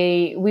that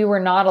we were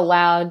not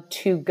allowed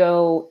to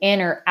go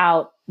in or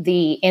out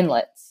the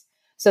inlets.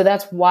 So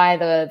that's why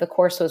the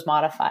course was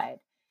modified.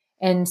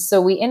 And so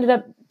we ended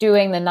up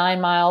doing the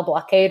 9-mile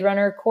blockade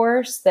runner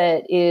course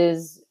that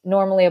is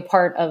normally a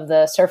part of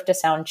the Surf to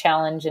Sound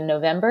Challenge in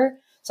November.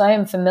 So I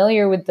am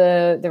familiar with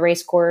the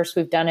race course.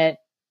 We've done it,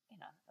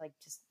 like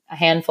just a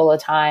handful of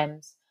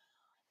times.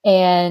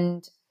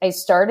 And I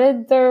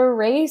started the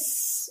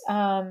race,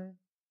 kind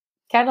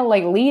of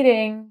like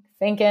leading,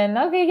 thinking,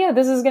 okay, yeah,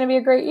 this is going to be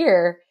a great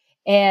year.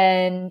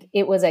 And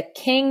it was a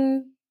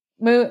king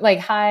moon, like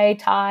high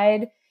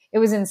tide. It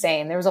was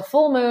insane. There was a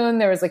full moon,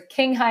 there was a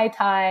king high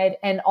tide,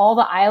 and all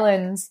the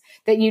islands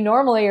that you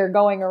normally are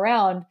going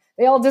around,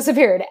 they all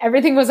disappeared.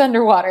 Everything was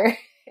underwater.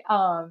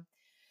 So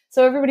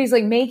everybody's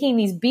like making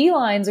these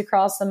beelines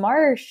across the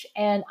marsh,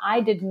 and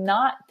I did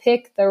not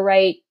pick the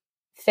right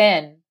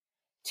fin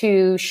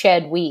to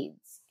shed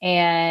weeds.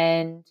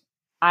 And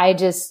I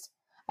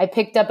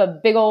picked up a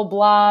big old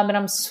blob and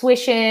I'm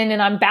swishing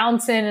and I'm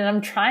bouncing and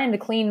I'm trying to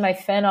clean my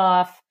fin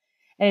off,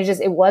 and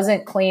it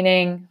wasn't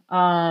cleaning.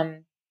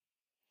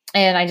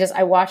 And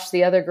I watched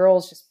the other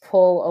girls just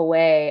pull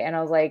away, and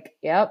I was like,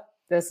 yep,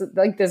 this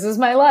is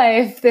my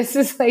life. This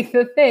is like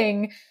the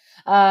thing.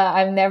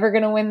 I'm never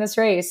going to win this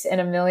race in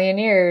a million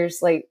years.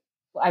 Like,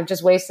 I've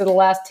just wasted the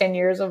last 10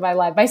 years of my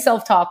life. My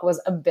self-talk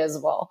was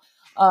abysmal.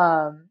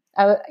 I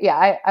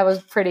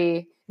was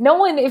pretty,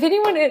 if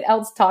anyone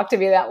else talked to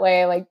me that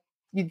way, like,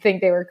 you'd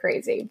think they were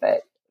crazy,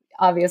 but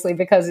obviously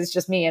because it's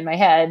just me in my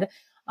head,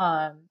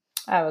 I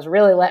was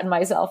really letting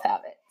myself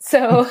have it.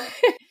 So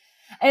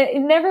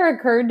it never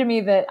occurred to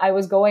me that I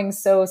was going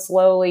so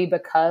slowly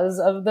because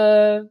of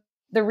the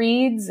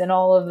reeds and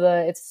all of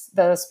the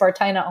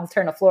Spartina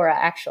alterniflora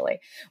actually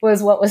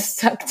was what was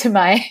stuck to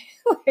my,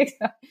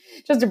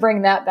 just to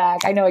bring that back.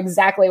 I know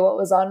exactly what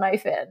was on my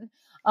fin.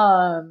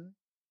 And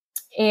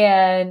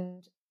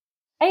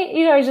I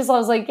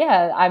was like,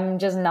 yeah, I'm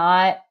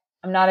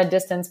not a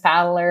distance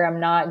paddler.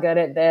 I'm not good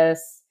at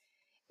this.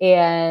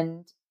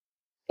 And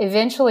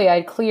eventually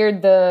I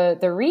cleared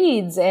the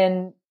reeds,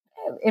 and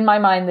in my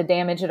mind, the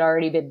damage had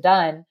already been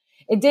done.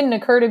 It didn't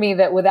occur to me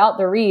that without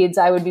the reeds,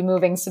 I would be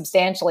moving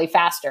substantially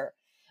faster.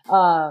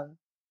 But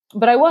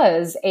I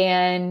was.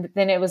 And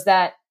then it was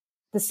the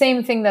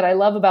same thing that I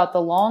love about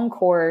the long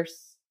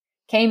course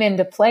came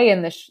into play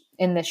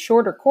in the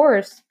shorter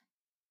course,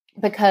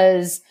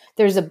 because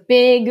there's a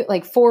big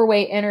like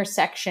 4-way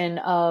intersection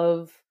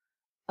of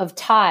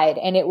tide,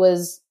 and it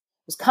was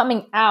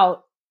coming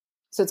out.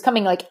 So it's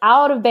coming like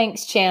out of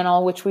Banks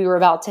Channel, which we were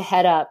about to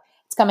head up.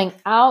 It's coming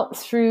out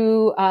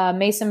through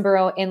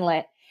Masonboro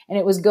Inlet, and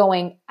it was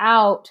going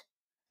out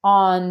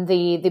on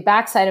the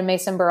backside of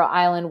Masonboro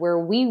Island where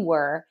we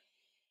were.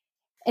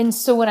 And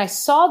so when I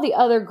saw the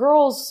other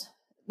girls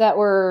that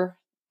were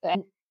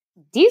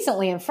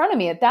decently in front of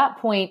me at that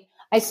point,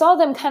 I saw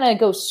them kind of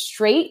go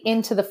straight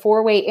into the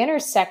 4-way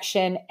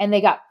intersection, and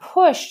they got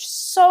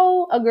pushed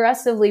so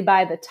aggressively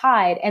by the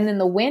tide. And then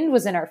the wind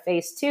was in our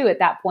face too at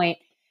that point.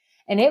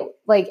 And it,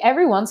 like,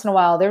 every once in a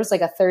while, there was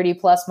like a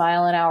 30+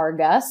 mile an hour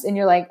gust, and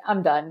you're like,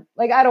 I'm done.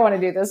 Like, I don't want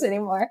to do this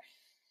anymore.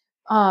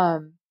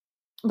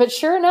 But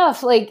sure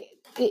enough, like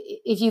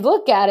if you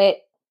look at it,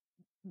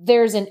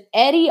 there's an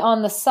eddy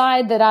on the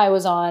side that I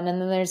was on,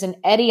 and then there's an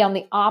eddy on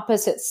the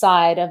opposite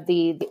side of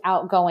the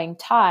outgoing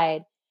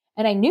tide.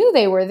 And I knew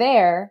they were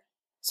there.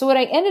 So what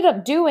I ended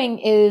up doing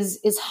is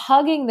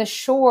hugging the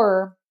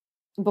shore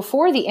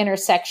before the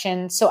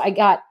intersection. So I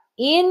got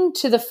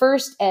into the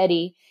first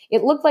eddy.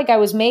 It looked like I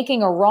was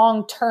making a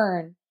wrong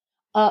turn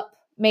up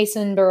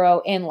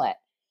Masonboro Inlet,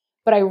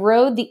 but I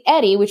rode the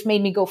eddy, which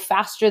made me go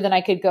faster than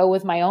I could go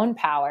with my own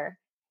power,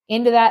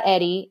 into that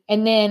eddy.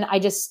 And then I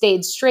just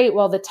stayed straight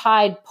while the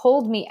tide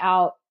pulled me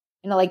out,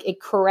 and like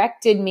it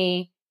corrected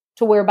me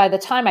to where by the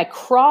time I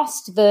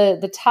crossed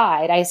the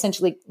tide, I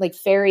essentially like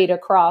ferried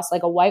across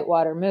like a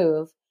whitewater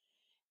move.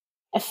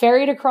 I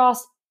ferried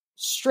across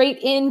straight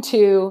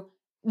into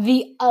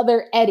the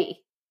other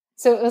eddy.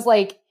 So it was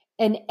like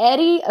an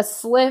eddy, a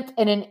slip,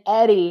 and an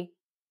eddy.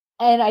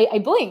 And I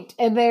blinked,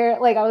 and they're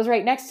like, I was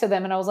right next to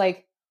them, and I was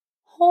like,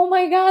 oh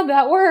my God,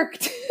 that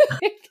worked.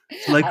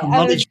 Local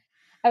knowledge.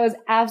 I was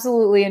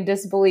absolutely in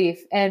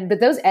disbelief.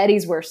 But those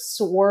eddies were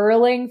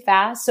swirling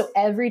fast. So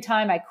every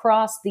time I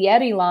crossed the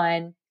eddy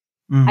line,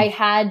 I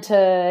had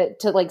to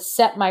like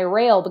set my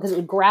rail because it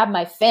would grab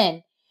my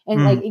fin.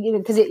 And like,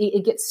 because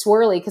it gets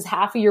swirly because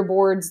half of your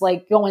board's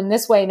like going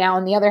this way now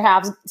and the other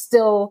half's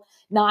still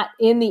not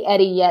in the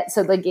eddy yet.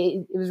 So like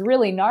it was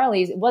really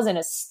gnarly. It wasn't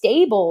a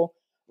stable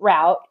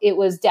route. It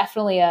was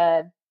definitely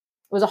a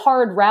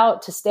hard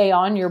route to stay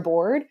on your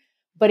board,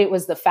 but it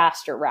was the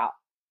faster route.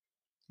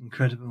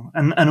 Incredible.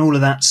 And all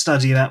of that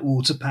study about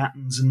water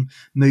patterns and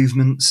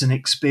movements and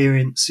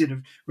experience,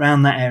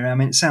 around that area. I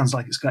mean, it sounds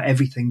like it's got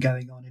everything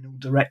going on in all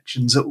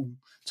directions at all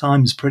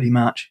times, pretty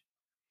much.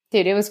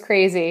 Dude, it was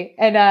crazy.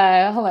 And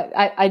hold on,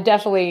 I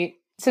definitely,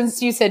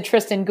 since you said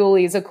Tristan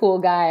Gooley is a cool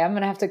guy, I'm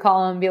going to have to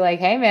call him and be like,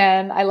 hey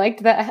man, I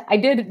liked that. I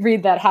did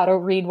read that How to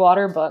Read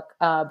Water book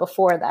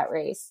before that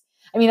race.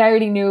 I mean, I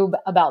already knew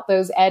about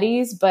those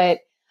eddies, but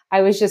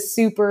I was just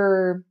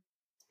super,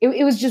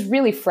 it was just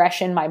really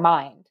fresh in my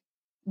mind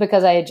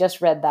because I had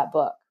just read that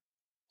book.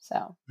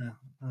 So yeah,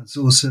 that's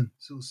awesome.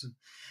 It's awesome.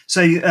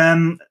 So,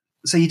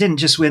 so you didn't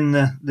just win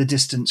the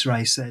distance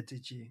race there,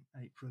 did you,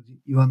 April?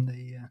 You won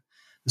the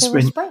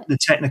sprint, the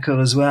technical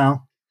as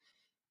well.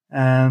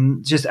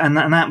 And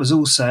that was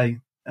also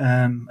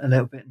a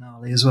little bit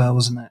gnarly as well,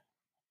 wasn't it?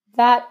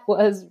 That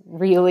was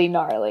really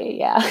gnarly.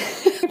 Yeah,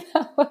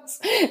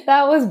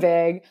 that was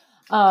big. It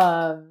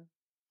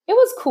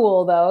was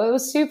cool though. It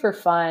was super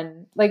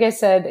fun. Like I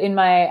said,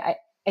 I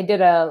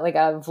did a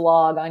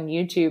vlog on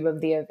YouTube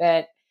of the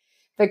event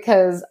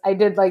because I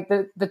did like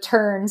the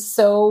turn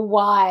so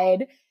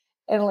wide,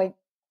 and like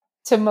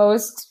to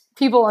most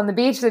people on the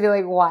beach, they'd be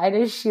like, why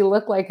does she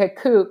look like a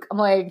kook? I'm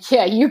like,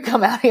 yeah, you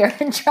come out here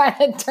and try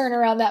to turn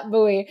around that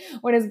buoy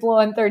when it's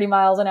blowing 30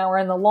 miles an hour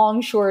and the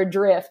longshore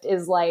drift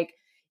is like,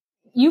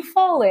 you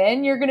fall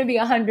in, you're going to be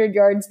 100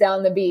 yards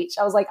down the beach.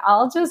 I was like,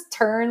 I'll just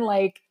turn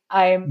like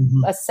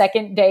I'm a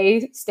second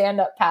day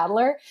stand-up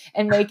paddler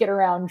and make it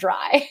around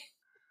dry.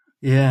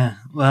 Yeah.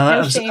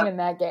 Well, no shame in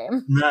that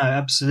game. No,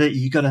 absolutely.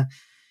 You got to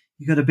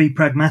be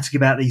pragmatic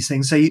about these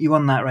things. So you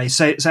won that race.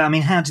 So I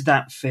mean, how did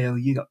that feel?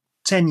 You got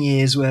 10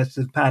 years worth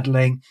of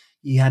paddling.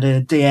 You had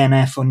a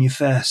DNF on your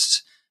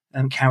first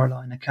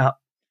Carolina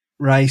Cup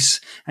race,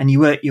 and you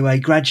worked your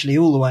way gradually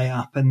all the way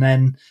up, and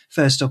then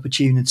first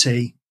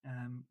opportunity,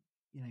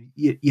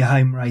 your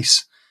home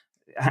race.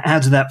 How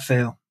did that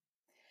feel?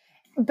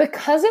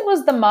 Because it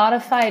was the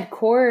modified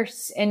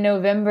course in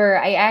November,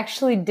 I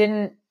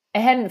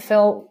hadn't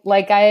felt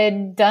like I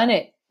had done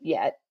it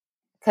yet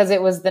because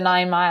it was the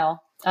 9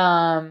 mile.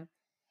 And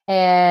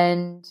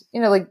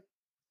like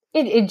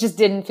it just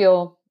didn't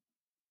feel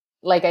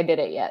like I did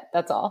it yet.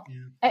 That's all.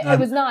 Yeah. I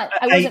wasn't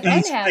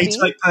unhappy.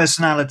 A-type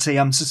personality,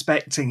 I'm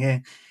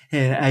suspecting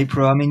here,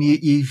 April. I mean,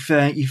 you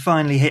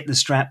finally hit the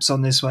straps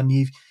on this one.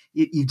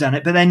 You've done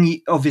it, but then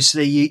you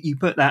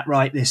put that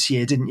right this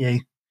year, didn't you?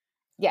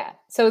 Yeah.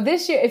 So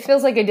this year it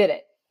feels like I did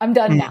it. I'm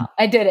done now.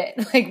 I did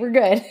it. Like we're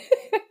good.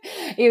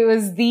 It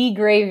was the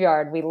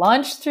graveyard. We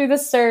launched through the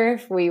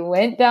surf. We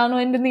went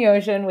downwind in the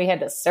ocean. We had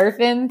to surf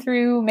in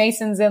through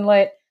Mason's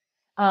Inlet.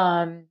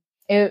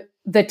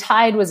 The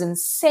tide was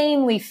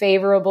insanely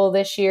favorable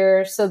this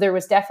year. So there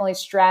was definitely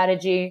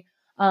strategy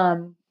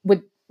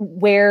with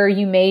where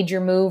you made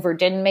your move or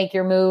didn't make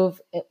your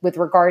move with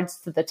regards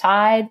to the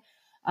tide.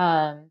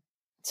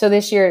 So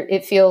this year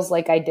it feels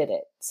like I did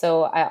it.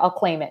 So I'll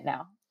claim it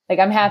now. Like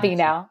I'm happy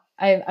now.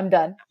 I'm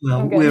done.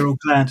 Well, we're all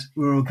glad.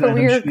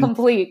 Career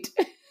complete.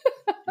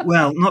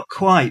 Well, not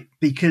quite,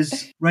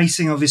 because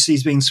racing obviously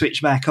is being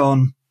switched back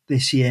on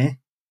this year.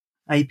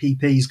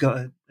 APP's got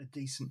a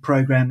decent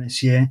program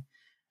this year,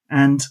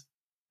 and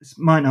this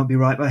might not be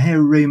right, but I hear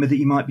a rumor that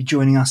you might be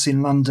joining us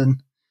in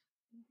London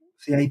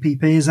for the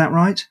APP. Is that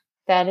right?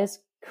 That is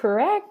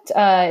correct.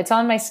 It's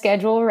on my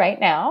schedule right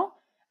now.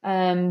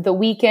 The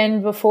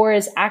weekend before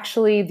is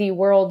actually the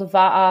World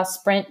Va'a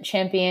Sprint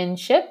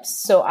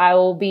Championships. So I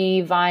will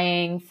be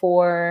vying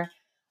for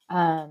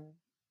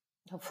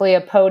hopefully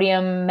a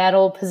podium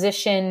medal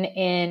position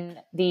in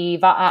the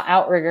Va'a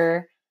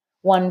Outrigger,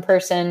 one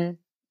person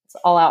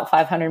all out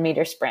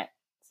 500-meter sprint.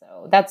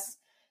 So that's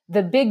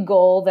the big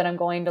goal that I'm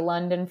going to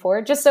London for.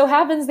 It just so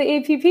happens the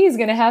APP is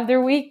going to have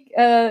their week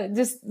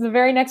just the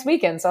very next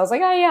weekend. So I was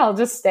like, oh yeah, I'll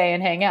just stay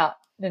and hang out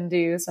and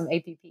do some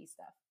APP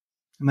stuff.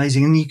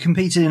 Amazing. And you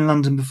competed in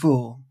London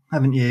before,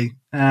 haven't you?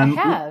 I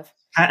have.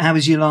 How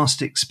was your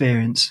last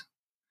experience?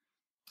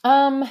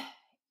 Learning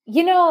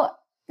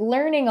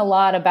a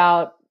lot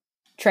about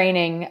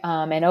training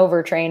and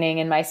overtraining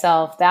in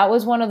myself. That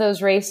was one of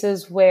those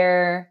races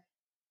where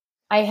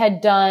I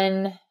had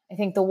done, I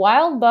think, the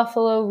Wild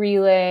Buffalo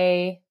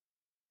Relay,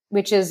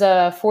 which is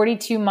a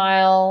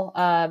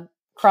 42-mile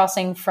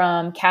crossing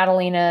from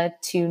Catalina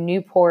to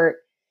Newport.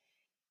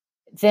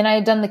 Then I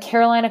had done the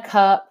Carolina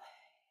Cup,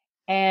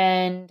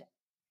 and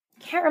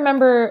I can't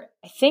remember,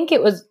 I think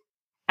it was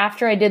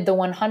after I did the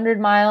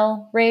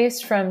 100-mile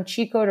race from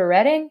Chico to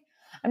Reading.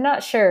 I'm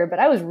not sure, but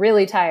I was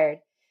really tired.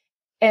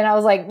 And I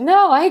was like,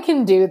 no, I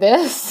can do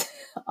this.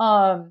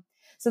 So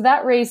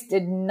that race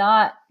did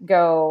not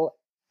go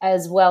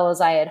as well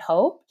as I had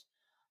hoped.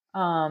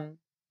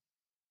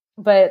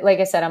 But like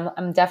I said,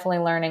 I'm definitely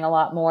learning a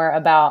lot more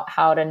about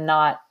how to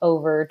not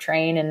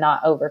overtrain and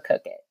not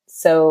overcook it.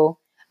 So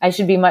I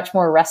should be much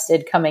more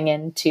rested coming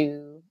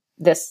into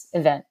this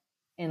event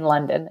in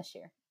London this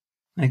year.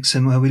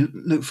 Excellent. Well, we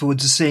look forward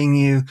to seeing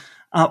you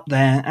up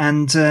there.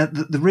 And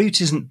the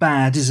route isn't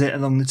bad, is it,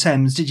 along the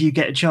Thames? Did you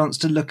get a chance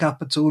to look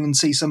up at all and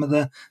see some of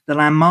the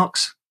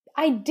landmarks?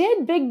 I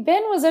did. Big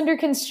Ben was under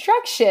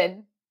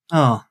construction.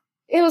 Oh.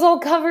 It was all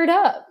covered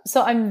up.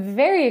 So I'm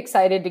very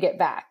excited to get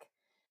back.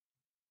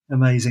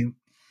 Amazing.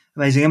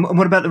 And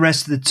what about the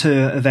rest of the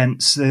tour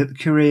events? The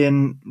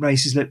Korean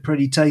races look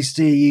pretty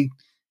tasty.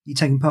 You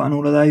taking part in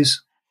all of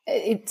those?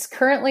 It's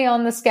currently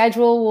on the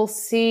schedule. We'll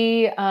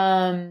see.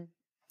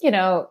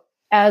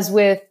 As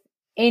with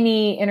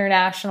any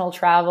international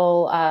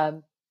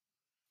travel,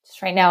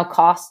 just right now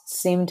costs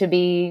seem to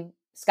be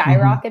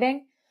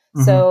skyrocketing.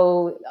 Mm-hmm.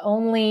 So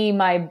only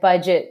my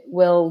budget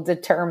will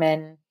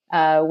determine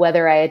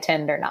whether I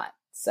attend or not.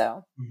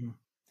 So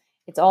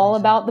it's all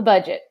about the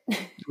budget.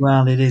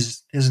 Well, it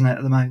is, isn't it?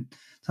 At the moment,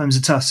 times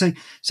are tough. So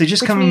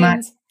just coming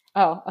back.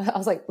 Oh, I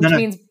was like, which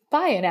means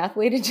buy an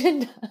athlete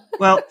agenda.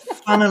 Well,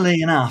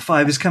 funnily enough,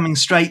 I was coming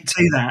straight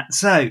to that.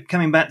 So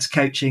coming back to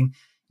coaching,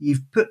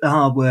 you've put the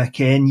hard work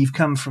in. You've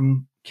come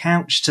from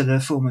couch to the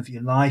form of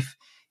your life.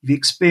 You've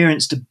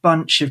experienced a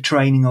bunch of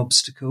training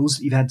obstacles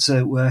that you've had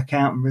to work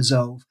out and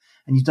resolve.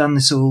 And you've done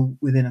this all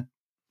within a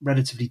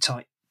relatively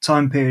tight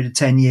time period of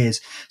 10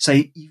 years. So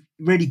you've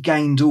really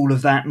gained all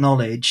of that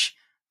knowledge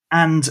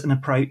and an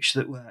approach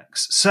that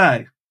works.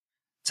 So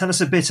tell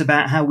us a bit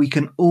about how we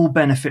can all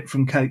benefit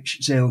from Coach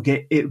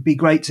Zilg. It would be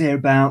great to hear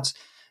about,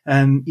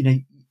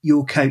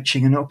 your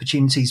coaching and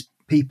opportunities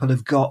people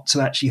have got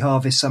to actually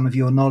harvest some of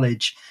your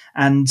knowledge.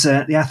 And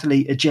the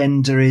athlete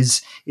agenda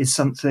is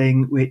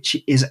something which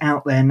is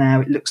out there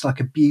now. It looks like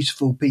a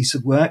beautiful piece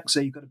of work. So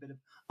you've got a bit of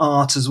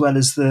art as well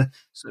as the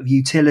sort of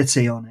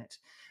utility on it.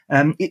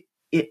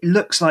 It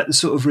looks like the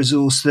sort of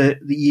resource that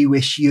you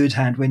wish you'd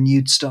had when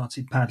you'd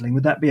started paddling.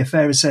 Would that be a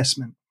fair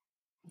assessment?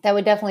 That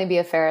would definitely be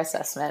a fair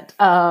assessment.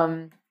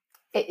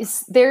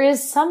 There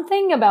is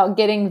something about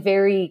getting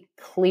very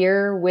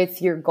clear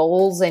with your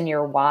goals and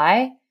your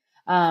why.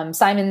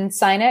 Simon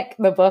Sinek,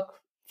 the book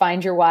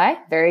Find Your Why,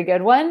 very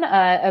good one,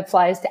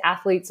 applies to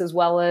athletes as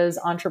well as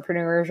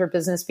entrepreneurs or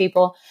business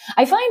people.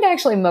 I find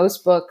actually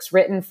most books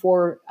written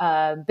for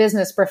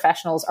business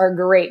professionals are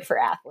great for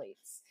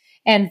athletes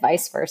and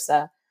vice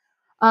versa.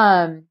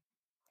 Because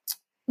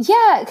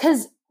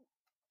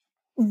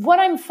what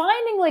I'm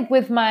finding like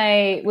with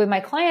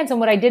my clients and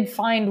what I did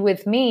find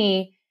with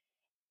me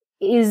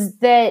is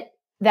that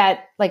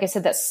like I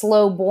said, that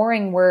slow,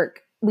 boring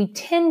work, we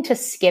tend to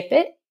skip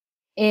it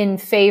in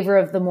favor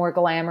of the more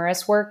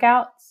glamorous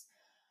workouts.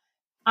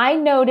 I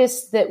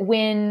noticed that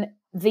when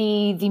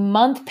the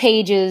month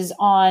pages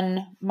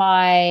on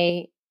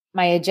my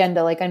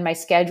agenda, like on my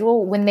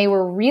schedule, when they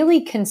were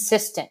really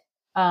consistent,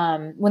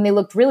 when they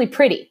looked really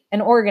pretty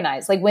and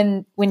organized, like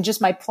when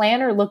just my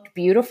planner looked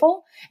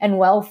beautiful and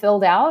well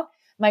filled out,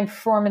 my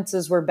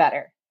performances were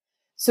better.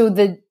 So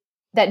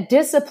that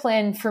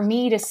discipline for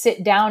me to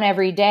sit down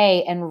every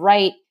day and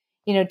write,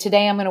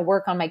 today I'm going to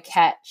work on my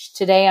catch.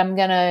 Today I'm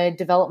going to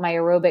develop my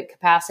aerobic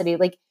capacity,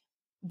 like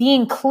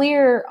being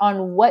clear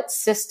on what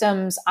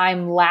systems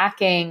I'm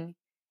lacking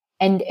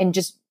and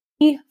just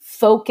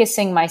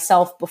focusing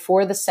myself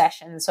before the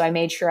session. So I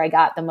made sure I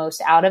got the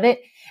most out of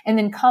it. And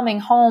then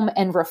coming home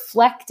and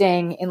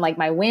reflecting in like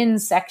my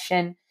wins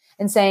section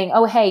and saying,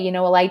 oh, hey,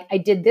 I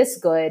did this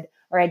good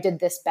or I did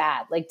this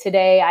bad. Like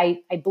today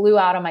I blew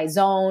out of my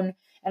zone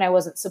and I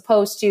wasn't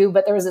supposed to,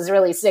 but there was this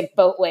really sick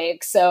boat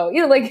wake. So,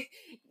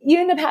 you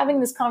end up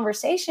having this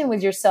conversation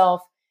with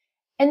yourself.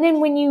 And then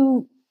when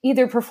you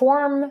either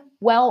perform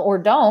well or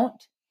don't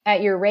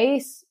at your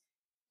race,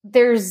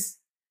 there's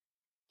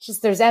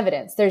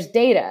evidence, there's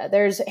data,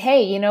 there's,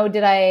 hey,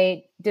 did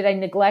I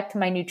neglect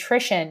my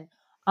nutrition?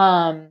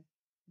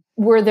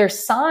 Were there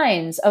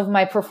signs of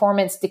my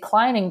performance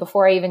declining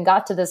before I even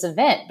got to this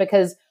event?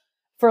 Because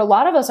for a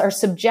lot of us, our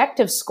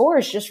subjective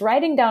scores, just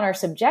writing down our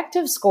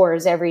subjective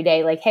scores every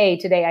day, like, hey,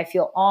 today I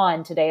feel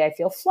on, today I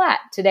feel flat,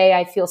 today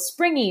I feel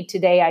springy,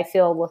 today I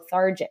feel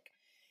lethargic.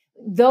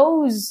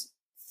 Those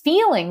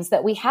feelings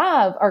that we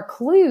have are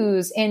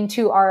clues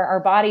into our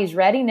body's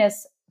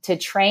readiness to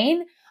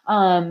train,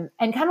 and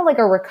kind of like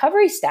a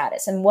recovery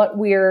status and what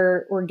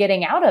we're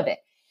getting out of it.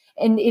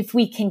 And if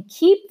we can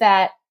keep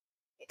that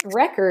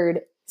record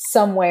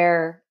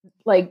somewhere,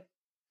 like,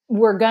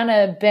 we're going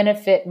to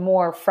benefit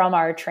more from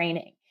our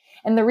training.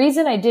 And the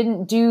reason I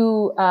didn't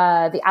do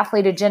the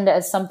Athlete Agenda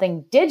as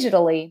something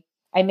digitally,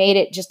 I made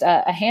it just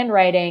a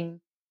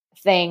handwriting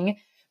thing,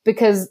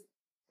 because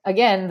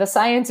again, the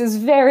science is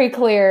very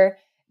clear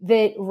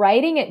that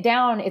writing it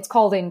down, it's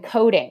called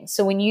encoding.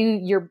 So when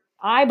your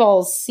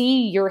eyeballs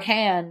see your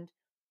hand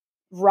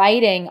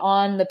writing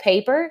on the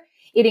paper,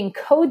 it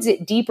encodes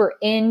it deeper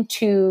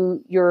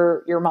into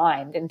your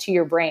mind, into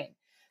your brain.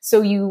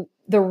 So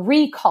the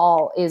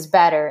recall is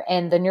better,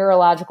 and the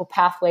neurological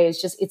pathway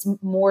is it's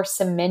more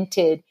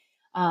cemented.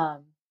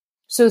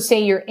 So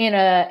say you're in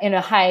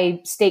a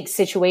high stakes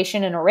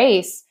situation in a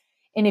race,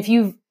 and if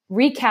you've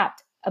recapped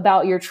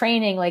about your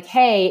training, like,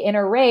 hey, in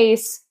a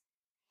race,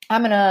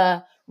 I'm going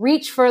to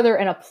reach further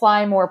and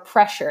apply more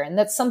pressure. And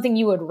that's something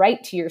you would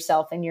write to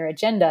yourself in your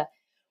agenda.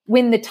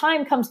 When the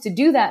time comes to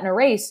do that in a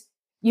race,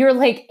 you're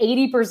like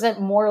 80%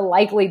 more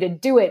likely to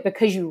do it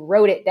because you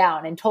wrote it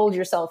down and told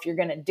yourself you're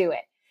going to do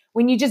it.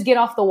 When you just get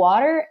off the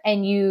water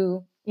and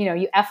you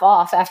F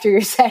off after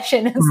your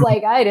session, it's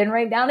like, I didn't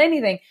write down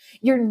anything.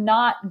 You're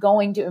not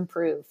going to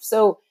improve.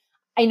 So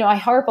I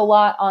harp a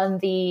lot on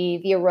the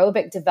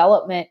aerobic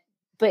development,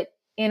 but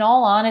in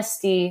all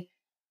honesty,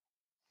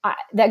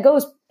 that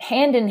goes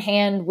hand in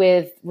hand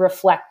with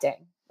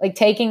reflecting, like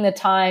taking the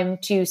time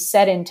to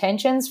set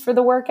intentions for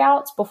the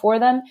workouts before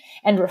them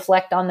and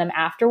reflect on them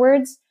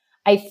afterwards,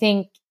 I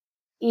think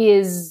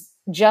is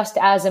just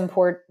as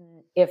important,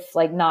 if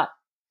like not,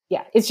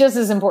 it's just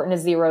as important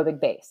as the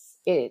aerobic base.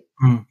 It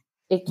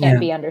can't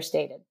be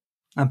understated.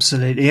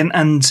 Absolutely.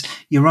 And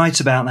you're right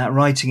about that,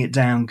 writing it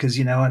down, because,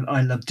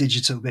 I love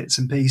digital bits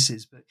and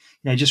pieces, but,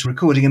 just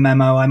recording a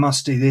memo, I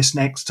must do this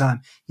next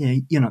time,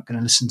 you're not going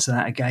to listen to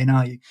that again,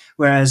 are you?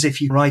 Whereas if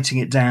you're writing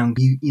it down,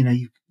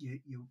 you're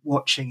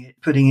watching it,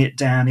 putting it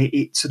down,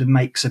 it sort of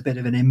makes a bit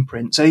of an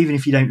imprint. So even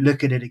if you don't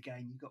look at it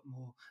again, you've got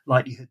more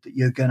likelihood that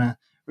you're going to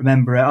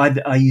remember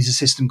it. I use a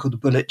system called the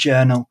bullet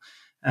journal,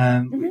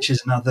 which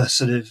is another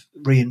sort of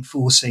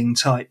reinforcing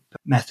type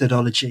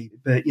methodology.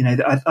 But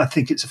I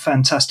think it's a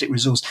fantastic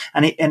resource,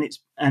 and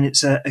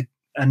it's a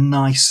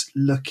nice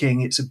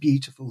looking. It's a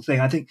beautiful thing.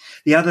 I think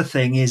the other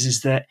thing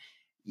is that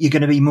you're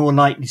going to be more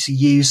likely to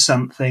use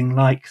something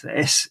like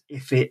this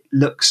if it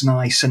looks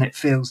nice and it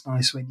feels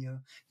nice when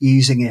you're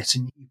using it,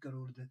 and you've got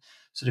all of the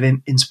sort of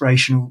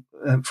inspirational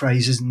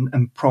phrases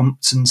and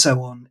prompts and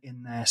so on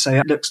in there. So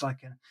it looks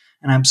like an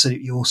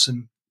absolutely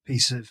awesome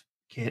piece of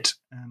kit.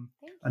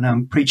 I know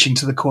I'm preaching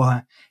to the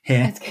choir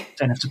here.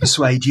 Don't have to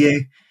persuade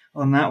you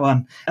on that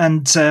one.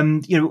 And,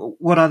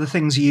 what other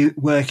things are you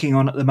working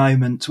on at the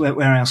moment?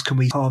 Where else can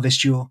we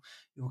harvest your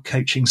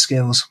coaching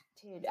skills?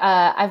 Dude,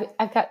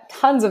 I've got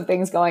tons of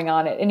things going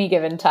on at any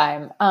given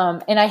time.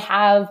 And I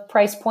have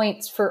price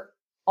points for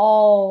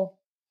all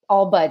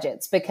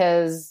budgets,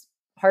 because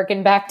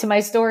harken back to my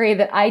story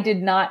that I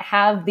did not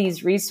have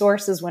these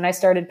resources when I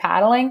started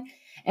paddling,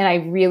 and I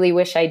really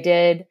wish I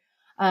did.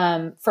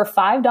 For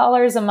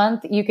 $5 a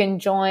month, you can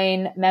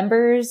join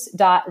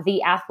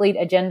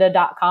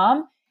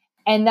members.theathleteagenda.com.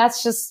 And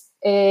that's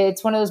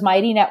it's one of those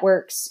mighty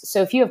networks.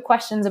 So if you have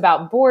questions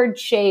about board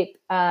shape,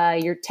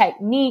 your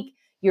technique,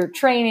 your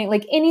training,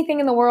 like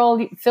anything in the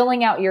world,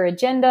 filling out your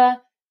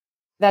agenda,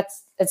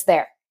 it's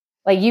there.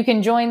 Like, you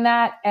can join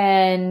that.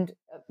 And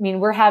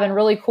we're having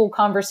really cool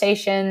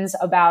conversations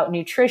about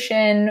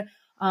nutrition,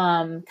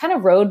 kind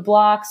of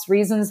roadblocks,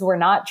 reasons we're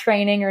not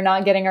training or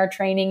not getting our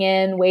training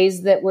in,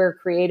 ways that we're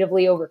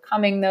creatively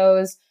overcoming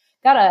those.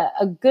 Got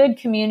a good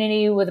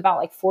community with about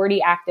like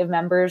 40 active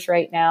members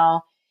right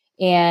now.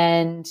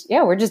 And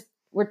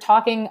we're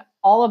talking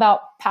all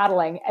about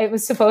paddling. It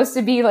was supposed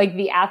to be like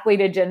the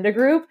Athlete Agenda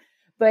group,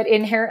 but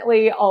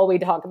inherently all we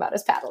talk about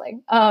is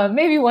paddling.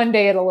 Maybe one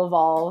day it'll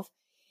evolve.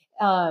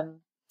 A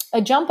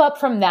jump up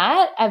from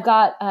that, I've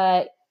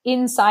got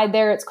inside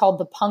there, it's called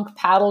the Punk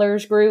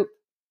Paddlers group.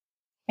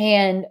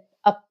 And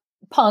a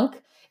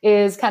punk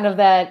is kind of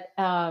that,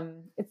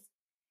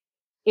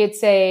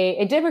 it's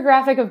a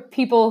demographic of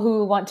people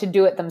who want to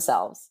do it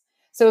themselves.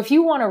 So if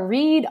you want to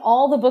read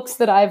all the books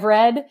that I've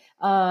read,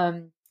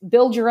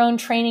 build your own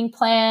training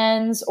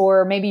plans,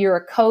 or maybe you're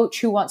a coach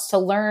who wants to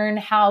learn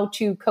how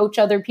to coach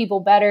other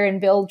people better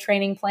and build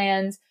training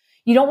plans.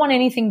 You don't want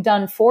anything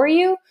done for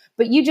you,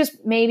 but you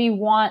just maybe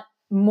want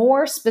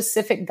more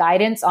specific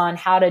guidance on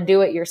how to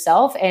do it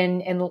yourself,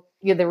 and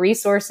the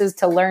resources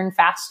to learn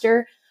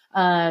faster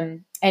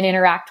and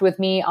interact with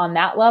me on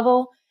that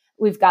level.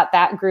 We've got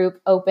that group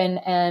open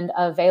and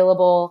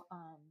available.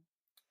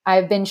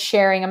 I've been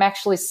sharing, I'm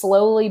actually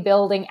slowly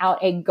building out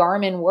a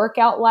Garmin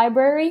workout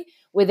library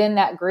within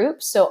that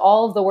group. So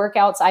all of the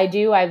workouts I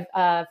do, I've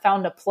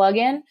found a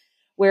plugin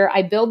where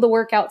I build the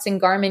workouts in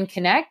Garmin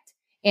Connect.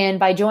 And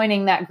by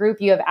joining that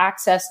group, you have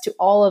access to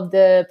all of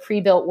the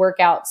pre-built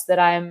workouts that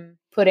I'm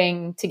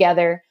putting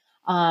together.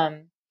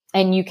 And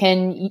you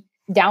can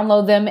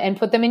download them and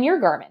put them in your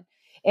Garmin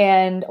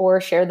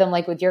or share them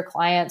like with your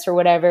clients or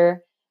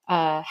whatever.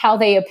 How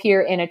they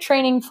appear in a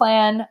training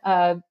plan.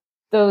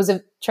 Those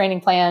training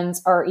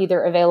plans are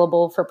either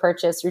available for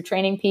purchase through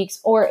Training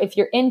Peaks, or if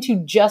you're into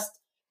just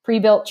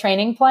pre-built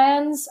training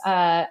plans,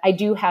 I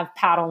do have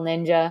Paddle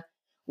Ninja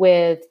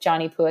with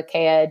Johnny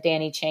Puakea,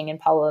 Danny Ching, and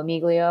Paulo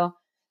Amiglio.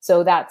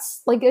 So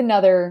that's like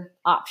another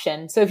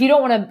option. So if you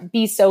don't want to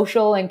be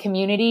social and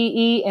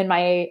community-y in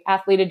my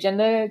Athlete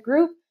Agenda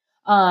group,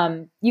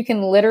 you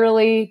can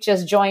literally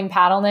just join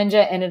Paddle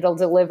Ninja and it'll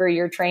deliver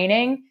your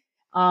training.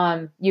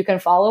 You can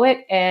follow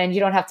it and you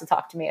don't have to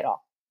talk to me at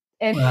all.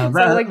 And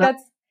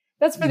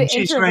that's for the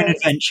choose your own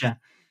adventure.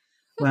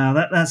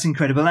 Wow, that's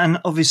incredible. And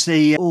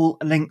obviously all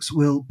links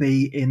will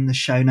be in the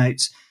show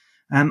notes.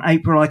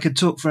 April, I could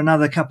talk for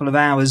another couple of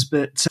hours,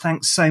 but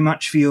thanks so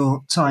much for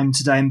your time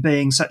today and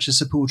being such a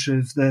supporter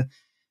of the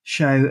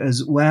show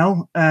as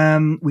well.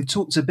 We've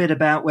talked a bit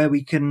about where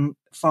we can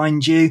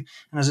find you.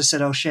 And as I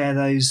said, I'll share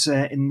those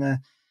in the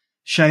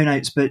show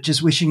notes, but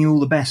just wishing you all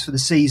the best for the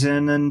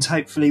season, and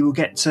hopefully we'll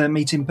get to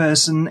meet in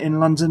person in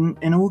London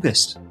in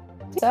August.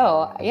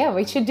 So yeah,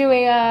 we should do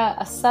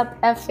a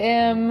SUP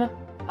FM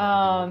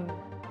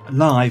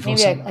live,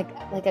 maybe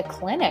like a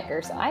clinic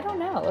or something. I don't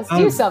know. Let's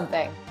do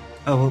something.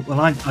 Oh, well,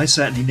 I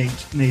certainly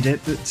need it,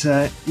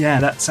 but yeah,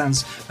 that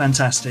sounds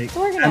fantastic. Let's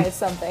organize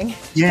something.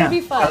 Yeah, it'll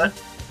be fun.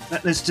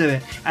 Let's do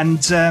it.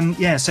 And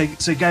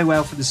so go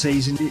well for the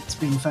season. It's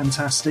been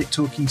fantastic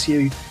talking to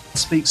you.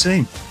 Speak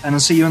soon, and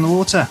I'll see you on the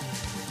water.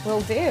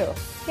 Will do.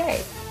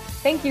 Yay.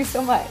 Thank you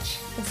so much.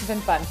 This has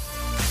been fun.